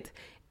to it.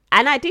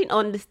 And I didn't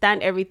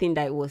understand everything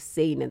that it was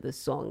saying in the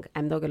song.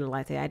 I'm not going to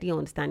lie to you. I didn't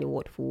understand it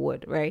word for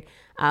word, right?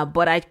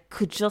 But I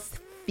could just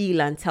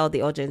feel and tell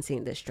the urgency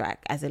in this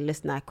track. As a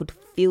listener, I could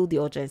feel the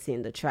urgency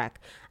in the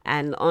track.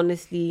 And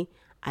honestly,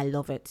 I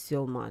love it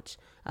so much.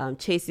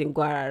 Chasing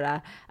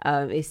Guarara,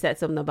 it said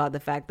something about the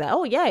fact that,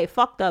 oh yeah, it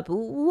fucked up.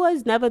 Who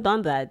has never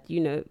done that?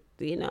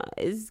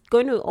 Is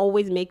going to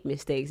always make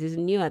mistakes. He's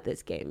new at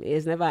this game. It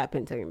has never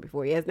happened to him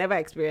before. He has never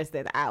experienced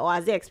it. Or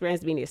has he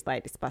experienced being a star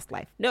in his past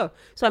life? No.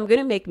 So I'm going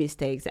to make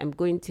mistakes. I'm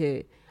going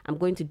to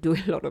do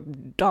a lot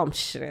of dumb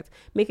shit,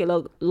 make a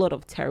lot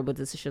of terrible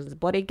decisions.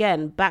 But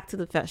again, back to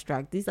the first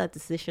track, these are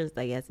decisions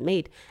that he has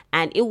made,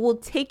 and it will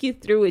take you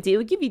through it. It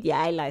will give you the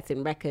highlights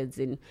in records,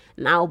 in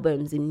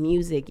albums, in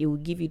music. It will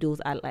give you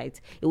those highlights.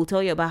 It will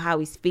tell you about how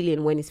he's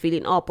feeling, when he's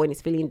feeling up, when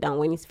he's feeling down,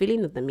 when he's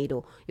feeling in the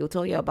middle. It will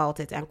tell you about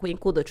it. And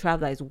Kwenko the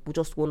Traveler is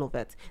just one of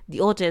it.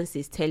 The audience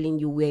is telling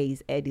you where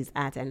his head is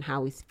at and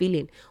how he's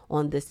feeling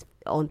on this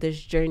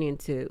journey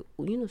into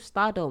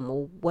stardom,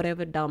 or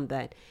whatever dumb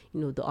that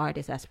the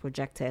artist has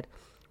projected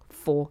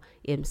for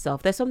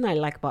himself. There's something I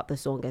like about the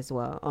song as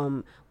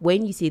well.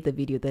 When you see the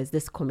video, there's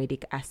this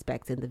comedic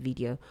aspect in the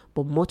video,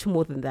 but much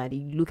more than that,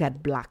 you look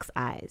at Black's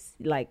eyes.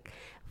 Like,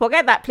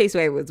 forget that place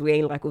where he was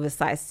wearing like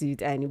oversized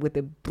suit and with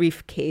the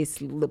briefcase,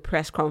 the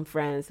press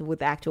conference with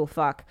the actual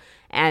fuck,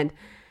 and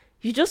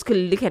you just could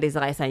look at his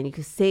eyes and you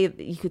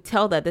could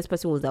tell that this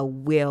person was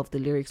aware of the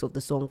lyrics of the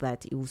song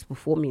that he was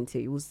performing to.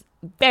 He was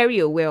very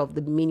aware of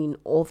the meaning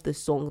of the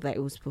song that he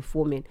was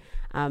performing.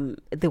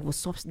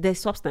 There's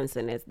substance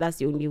in it. That's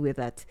the only way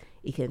that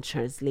it can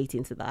translate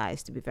into the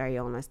eyes, to be very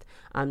honest.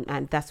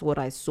 And that's what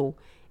I saw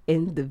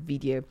in the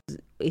video.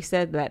 He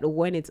said that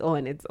when it's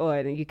on,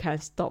 and you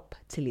can't stop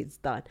till it's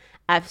done.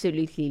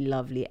 Absolutely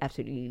lovely.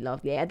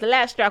 And the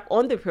last track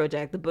on the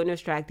project, the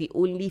bonus track, the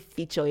only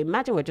feature.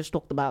 Imagine we just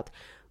talked about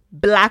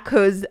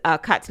Blacko's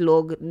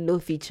catalog, no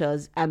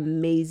features,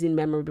 amazing,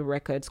 memorable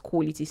records,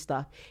 quality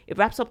stuff. It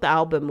wraps up the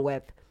album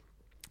with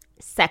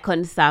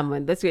Second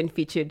Salmon. This one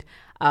featured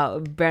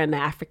Burna,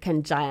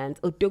 African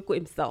giant, Odoko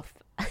himself,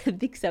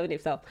 Big Seven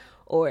himself,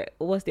 or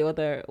what's the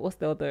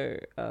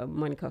other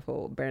moniker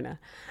for Burna?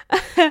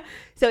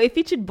 So it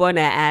featured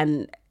Burna,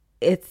 and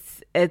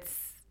it's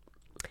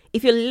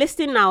if you're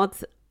listing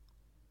out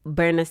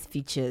Burna's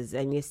features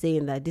and you're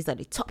saying that these are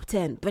the top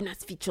 10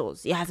 Burna's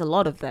features, he has a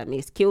lot of them,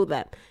 he's killed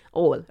them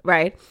all,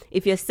 right?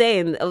 If you're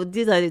saying, oh,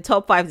 these are the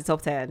top 5 to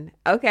top 10,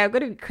 okay, I'm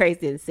gonna be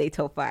crazy and say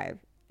top 5.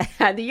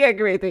 Do you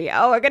agree with me?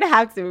 Oh, we're gonna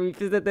have to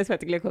revisit this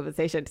particular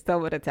conversation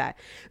some other time.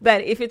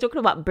 But if you're talking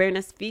about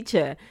Burna's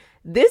feature,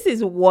 this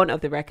is one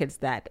of the records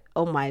that,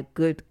 oh my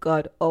good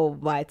God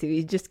almighty,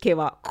 it just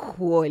came out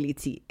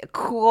quality.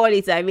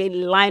 I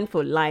mean, line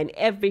for line,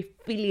 every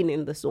feeling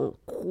in the song,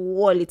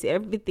 quality,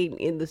 everything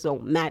in the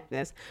song,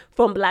 madness.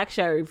 From Black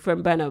Sherif,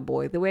 from Burna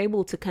Boy, they were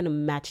able to kind of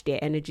match their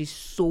energy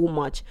so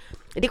much.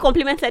 They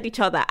complemented each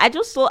other. I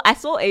saw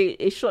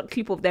a short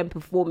clip of them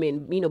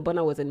performing.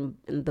 Burna was in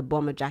the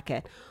bomber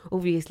jacket,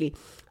 obviously.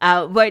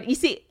 But you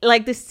see,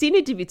 like, the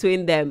synergy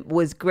between them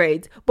was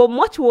great. But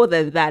much more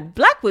than that,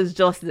 Black was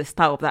just the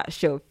star of that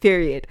show,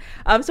 period.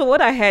 So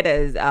what I heard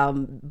is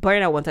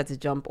Burna wanted to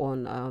jump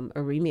on a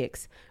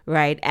remix,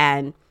 right?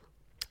 And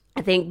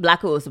I think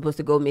Blacko was supposed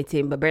to go meet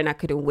him, but Burna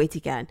couldn't wait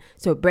again.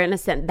 So Burna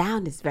sent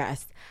down his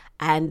verse,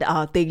 and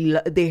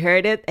they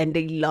heard it and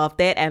they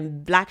loved it.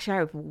 And Black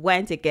Sherif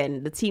went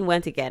again, the team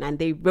went again, and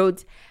they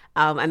wrote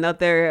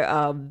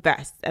another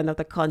verse,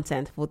 another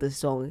content for the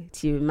song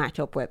to match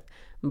up with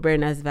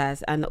Brenna's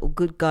verse. And oh,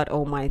 good God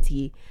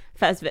Almighty,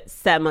 first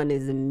sermon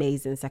is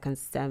amazing, second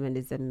sermon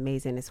is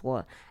amazing as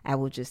well. I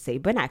will just say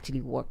Brenna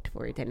actually worked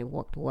for it, and it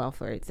worked well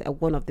for it.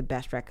 One of the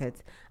best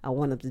records,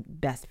 one of the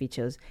best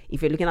features.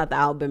 If you're looking at the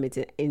album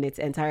in its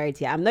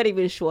entirety, I'm not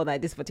even sure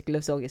that this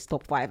particular song is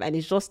top 5, and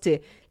it's just to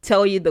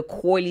tell you the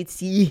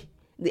quality,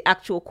 the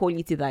actual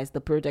quality that is the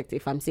project.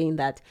 If I'm saying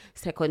that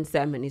second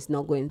sermon is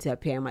not going to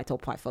appear in my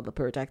top 5 for the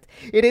project,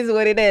 it is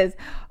what it is.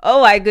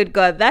 Oh my good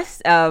God,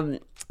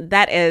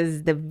 that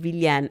is the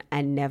villain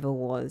I never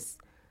was.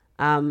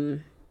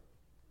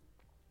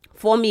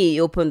 For me, he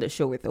opened the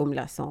show with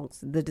Omla songs,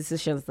 the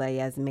decisions that he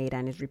has made,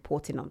 and is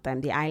reporting on them,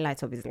 the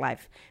highlights of his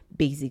life,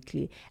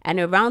 basically. And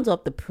it rounds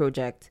up the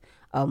project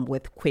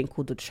with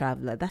Kwenkwu the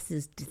Traveler. That's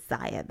his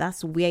desire.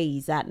 That's where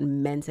he's at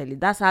mentally.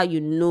 That's how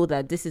you know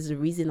that this is the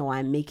reason why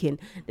I'm making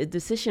the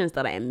decisions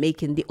that I am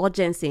making. The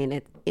urgency in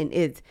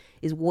it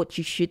is what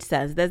you should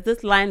sense. There's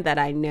this line that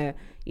I know,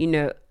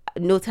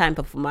 no time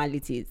for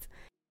formalities.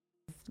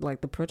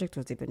 Like the project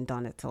was even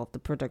done itself. The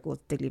project was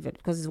delivered,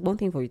 because it's one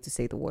thing for you to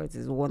say the words,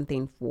 it's one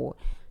thing for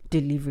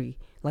delivery,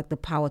 like the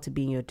power to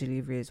be in your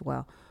delivery as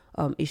well.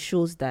 It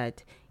shows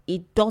that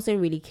it doesn't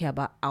really care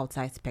about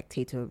outside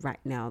spectator right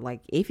now.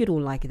 Like, if you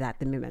don't like it at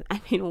the moment,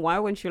 I mean, why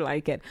wouldn't you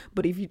like it?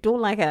 But if you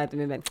don't like it at the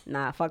moment,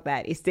 nah, fuck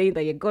that. It's saying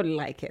that you're gonna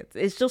like it.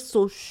 It's just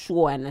so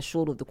sure and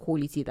assured of the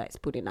quality that it's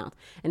putting out,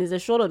 and it's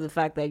assured of the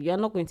fact that you're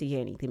not going to hear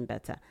anything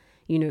better.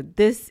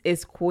 This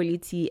is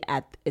quality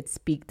at its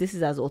peak. This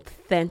is as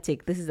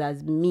authentic. This is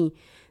as me.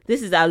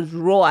 This is as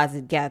raw as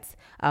it gets.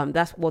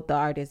 That's what the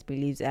artist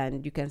believes,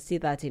 and you can see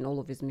that in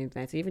all of his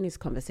movements, even his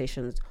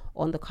conversations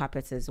on the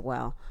carpets as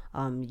well.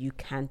 You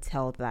can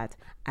tell that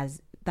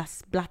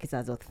Black is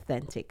as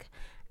authentic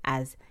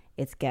as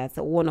it gets.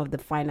 One of the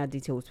final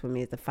details for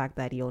me is the fact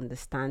that he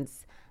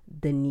understands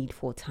the need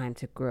for time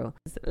to grow.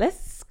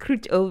 Let's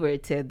scooch over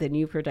to the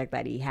new project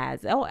that he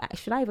has. Oh,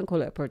 should I even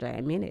call it a project?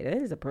 I mean, it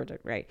is a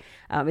project, right?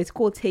 It's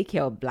called Take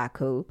Care of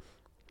Blacko.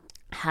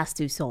 Has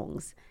 2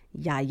 songs,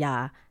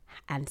 Yeah,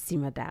 and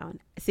Simmer Down.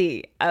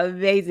 See,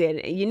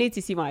 amazing. You need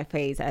to see my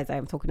face as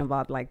I'm talking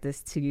about like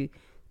this two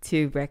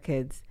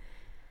records.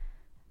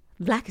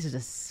 Black is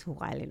just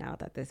smiling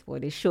out at this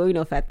point. It's showing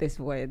off at this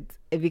point,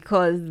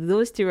 because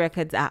those 2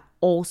 records are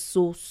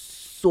also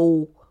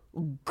so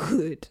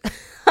good.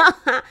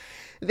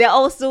 They're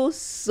also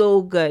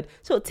so good.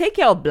 So Take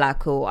Care of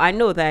Blacko. I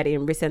know that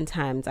in recent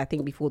times, I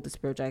think before this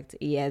project,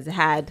 he has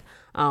had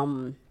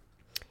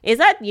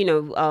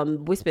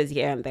whispers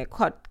here and there,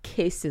 court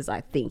cases,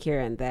 I think, here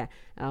and there,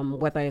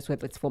 whether it's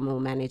with its formal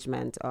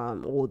management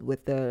or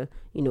with the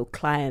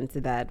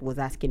client that was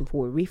asking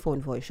for a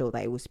refund for a show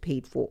that it was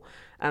paid for.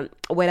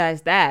 Whether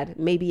it's that,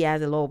 maybe he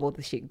has a lot of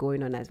other shit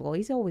going on as well.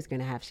 He's always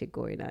going to have shit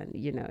going on.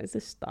 It's a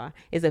star.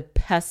 It's a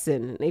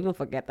person. Even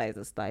forget that it's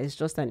a star. It's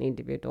just an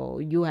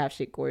individual. You have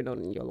shit going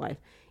on in your life.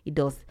 He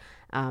does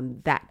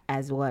that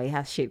as well. He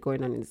has shit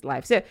going on in his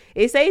life. So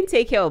it's saying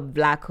Take Care of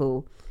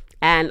Blacko.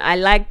 And I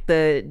like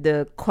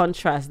the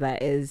contrast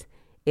that is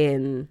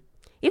in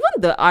even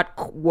the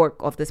artwork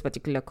of this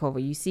particular cover.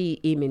 You see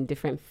him in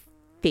different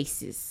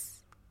faces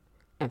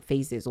and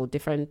phases, or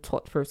different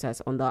thought process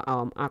on the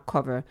art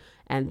cover.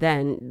 And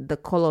then the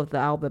color of the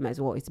album as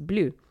well, it's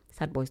blue.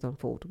 Sad Boys Don't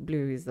Fold.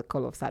 Blue is the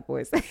color of Sad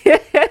Boys.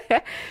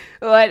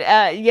 But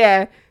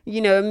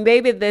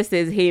maybe this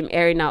is him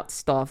airing out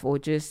stuff, or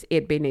just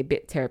it being a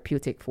bit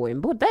therapeutic for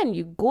him. But then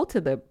you go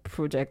to the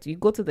project, you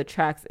go to the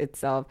tracks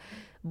itself.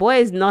 Boy,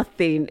 it's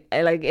nothing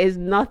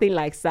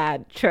like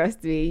Sad.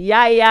 Trust me.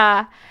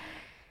 Yeah.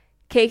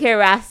 KK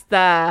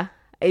Rasta.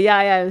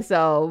 Yeah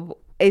himself.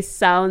 It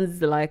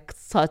sounds like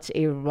such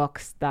a rock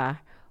star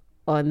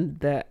on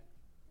the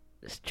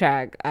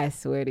track. I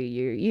swear to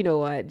you. You know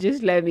what?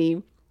 Just let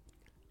me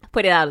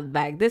put it out of the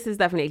bag. This is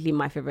definitely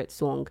my favorite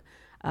song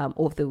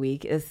of the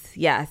week. It's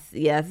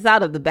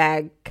out of the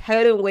bag.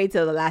 Couldn't wait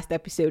till the last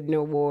episode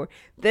no more.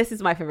 This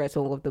is my favorite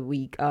song of the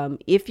week.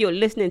 If you're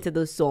listening to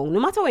the song,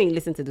 no matter when you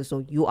listen to the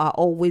song, you are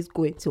always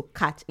going to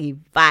catch a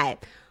vibe.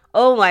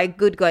 Oh my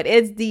good God,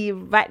 it's the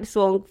right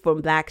song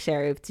from Black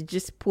Sherif to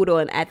just put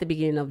on at the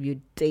beginning of your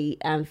day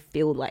and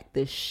feel like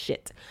this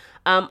shit.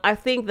 I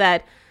think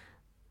that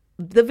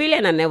the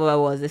villain I never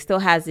was, it still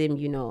has him,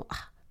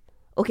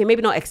 okay,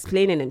 maybe not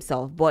explaining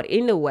himself, but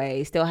in a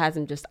way, still has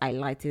him just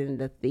highlighting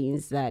the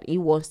things that he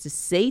wants to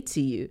say to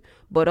you,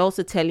 but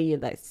also telling you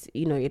that,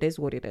 it is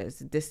what it is.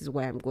 This is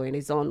where I'm going.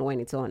 It's on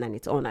when it's on, and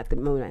it's on at the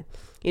moment.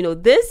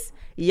 This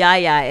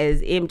Yaya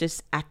is him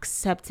just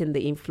accepting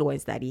the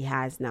influence that he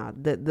has now.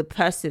 The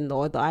person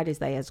or the artist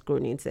that he has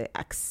grown into,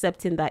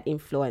 accepting that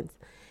influence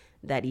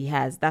that he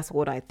has. That's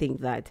what I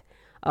think that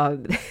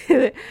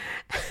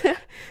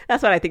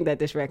that's what I think that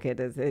this record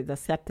is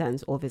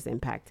acceptance of his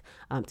impact,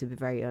 to be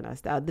very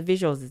honest. The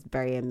visuals is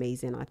very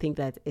amazing. I think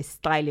that his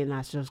styling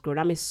has just grown.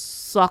 I'm a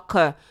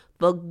sucker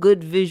for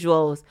good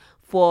visuals,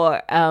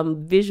 for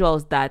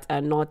visuals that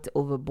are not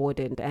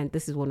overburdened, and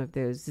this is one of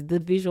those. The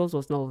visuals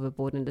was not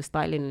overburdened. The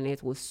styling in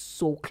it was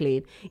so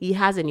clean. He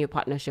has a new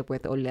partnership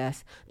with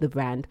Oles, the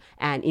brand,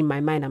 and in my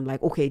mind I'm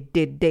like, okay,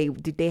 did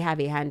they have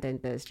a hand in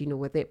this?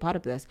 Were they part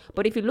of this?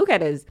 But if you look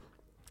at his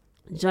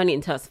journey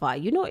in Tesfa,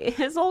 it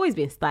has always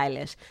been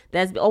stylish.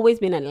 There's always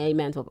been an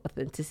element of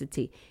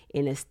authenticity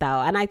in his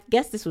style, and I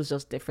guess this was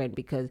just different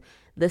because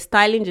the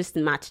styling just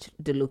matched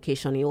the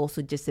location. It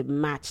also just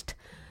matched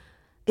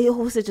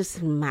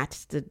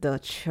the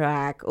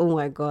track. Oh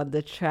my god,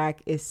 the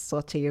track is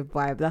such a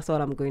vibe. That's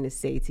what I'm going to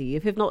say to you.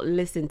 If you've not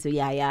listened to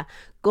Yaya,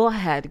 go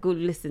ahead, go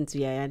listen to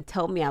Yaya and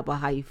tell me about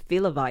how you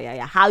feel about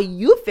Yaya. How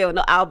you feel,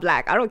 not our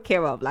Black. I don't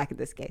care about Black in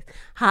this case.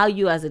 How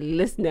you as a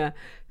listener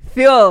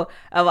feel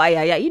about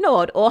Yaya,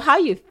 or how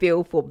you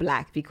feel for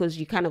Black, because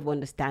you kind of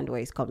understand where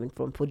he's coming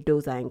from. For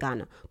those that are in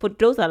Ghana, for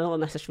those that are not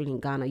necessarily in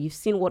Ghana, you've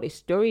seen what his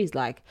story is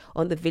like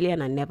on The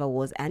Villain I Never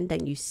Was, and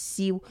then you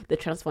see the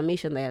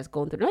transformation that he has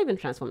gone through. Not even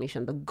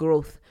transformation, the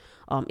growth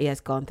he has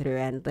gone through,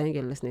 and then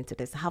you're listening to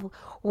this.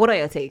 What are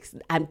your takes?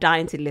 I'm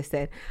dying to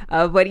listen.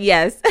 But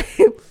yes,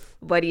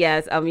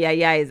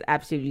 Yaya is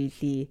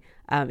absolutely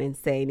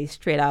insane. He's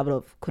straight out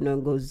of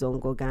Konongo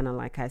Zongo, Ghana,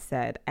 like I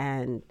said,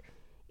 and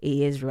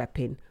he is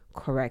repping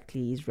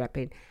correctly. He's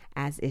repping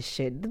as it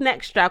should. The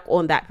next track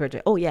on that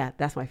project, oh yeah,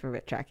 that's my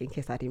favorite track, in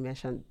case I didn't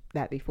mention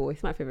that before.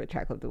 It's my favorite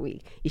track of the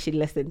week. You should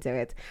listen to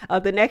it.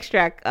 The next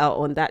track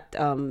on that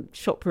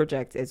short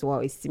project as well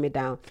is Simmer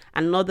Down.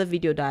 Another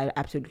video that I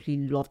absolutely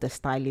love the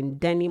styling.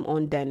 Denim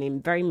on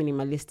denim, very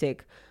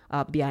minimalistic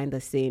behind the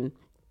scene.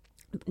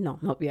 No,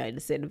 not behind the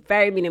scene,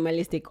 very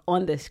minimalistic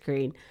on the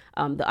screen.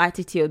 The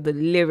attitude, the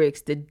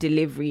lyrics, the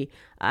delivery,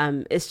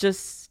 it's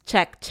just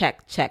check.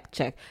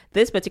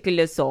 This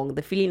particular song,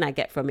 the feeling I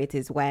get from it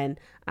is when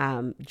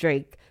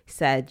Drake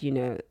said,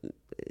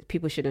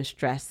 people shouldn't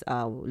stress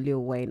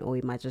Lil Wayne, or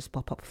he might just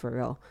pop up for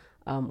real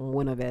on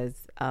one of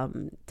his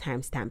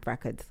timestamp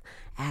records.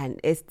 And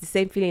it's the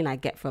same feeling I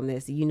get from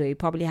this. He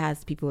probably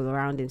has people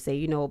around him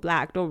say,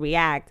 Black, don't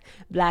react.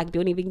 Black,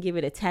 don't even give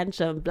it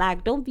attention.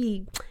 Black, don't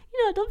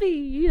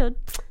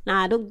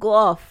go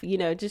off.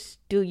 Just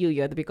do you.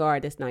 You're the bigger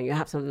artist now. You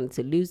have something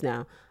to lose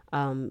now.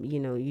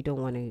 You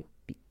don't want to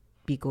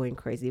be going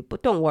crazy.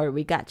 But don't worry,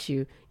 we got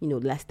you.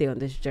 Let's stay on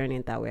this journey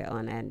that we're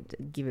on and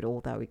give it all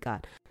that we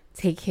got.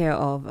 Take care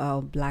of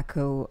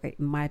Blacko. It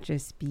might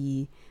just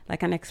be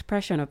like an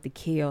expression of the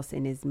chaos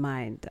in his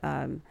mind.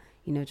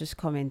 Just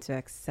coming to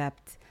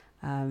accept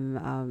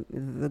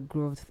the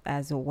growth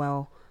as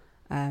well.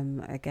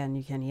 Again,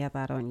 you can hear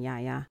that on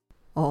Yaya.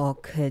 Or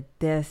could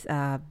this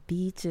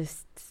be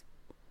just,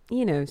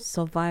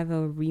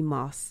 survival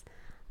remorse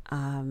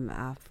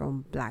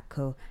from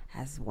Blacko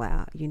as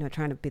well?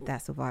 Trying to beat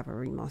that survival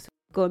remorse.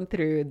 We've gone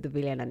through The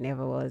Villain I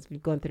Never Was.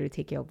 We've gone through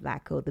Take Care of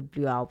Blacko, the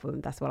Blue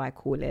Album. That's what I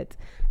call it.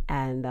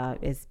 And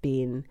it's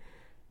been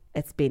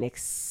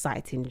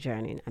exciting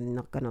journey. I'm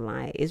not gonna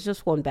lie. It's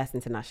just won Best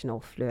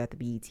International Flow at the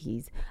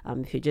BETs.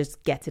 If you're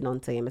just getting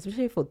onto him,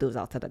 especially for those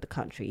outside of the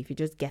country, if you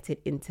just get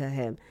it into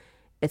him,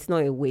 it's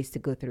not a waste to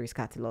go through his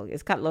catalog.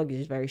 His catalog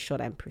is very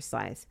short and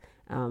precise,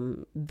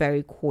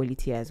 very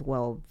quality as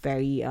well.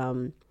 Very,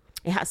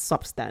 it has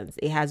substance.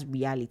 It has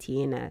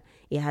reality in it.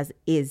 It has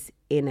is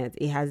in it.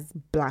 It has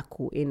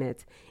Blacko in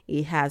it.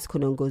 It has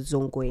Konongo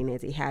Zongo in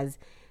it. It has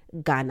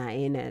Ghana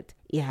in it.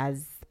 It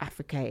has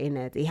Africa in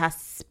it. It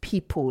has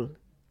people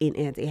in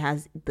it. It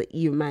has the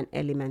human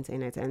element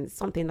in it, and it's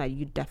something that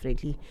you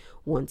definitely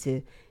want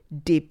to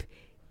dip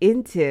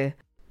into.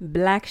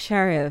 Black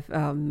Sherif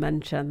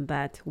mentioned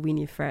that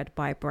Winifred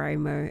by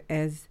Brimo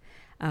is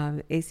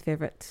his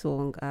favorite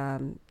song.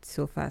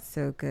 So far,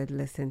 so good.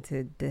 Listen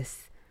to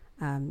this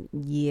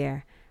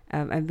year.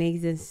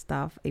 Amazing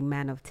stuff. A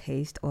man of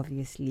taste,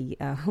 obviously.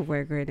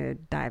 We're going to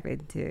dive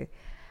into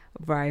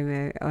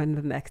Brimo on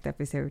the next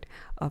episode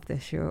of the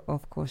show.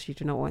 Of course, you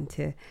do not want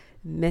to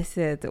miss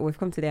it. We've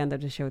come to the end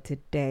of the show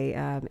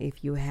today.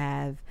 If you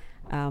have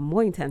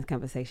more intense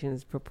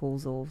conversations,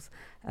 proposals,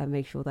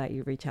 make sure that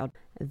you reach out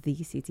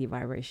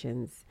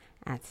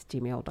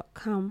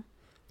thecityvibrations@gmail.com.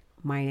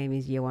 My name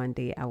is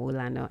Yewande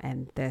Awolano,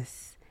 and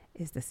this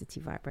is the City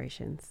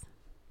Vibrations.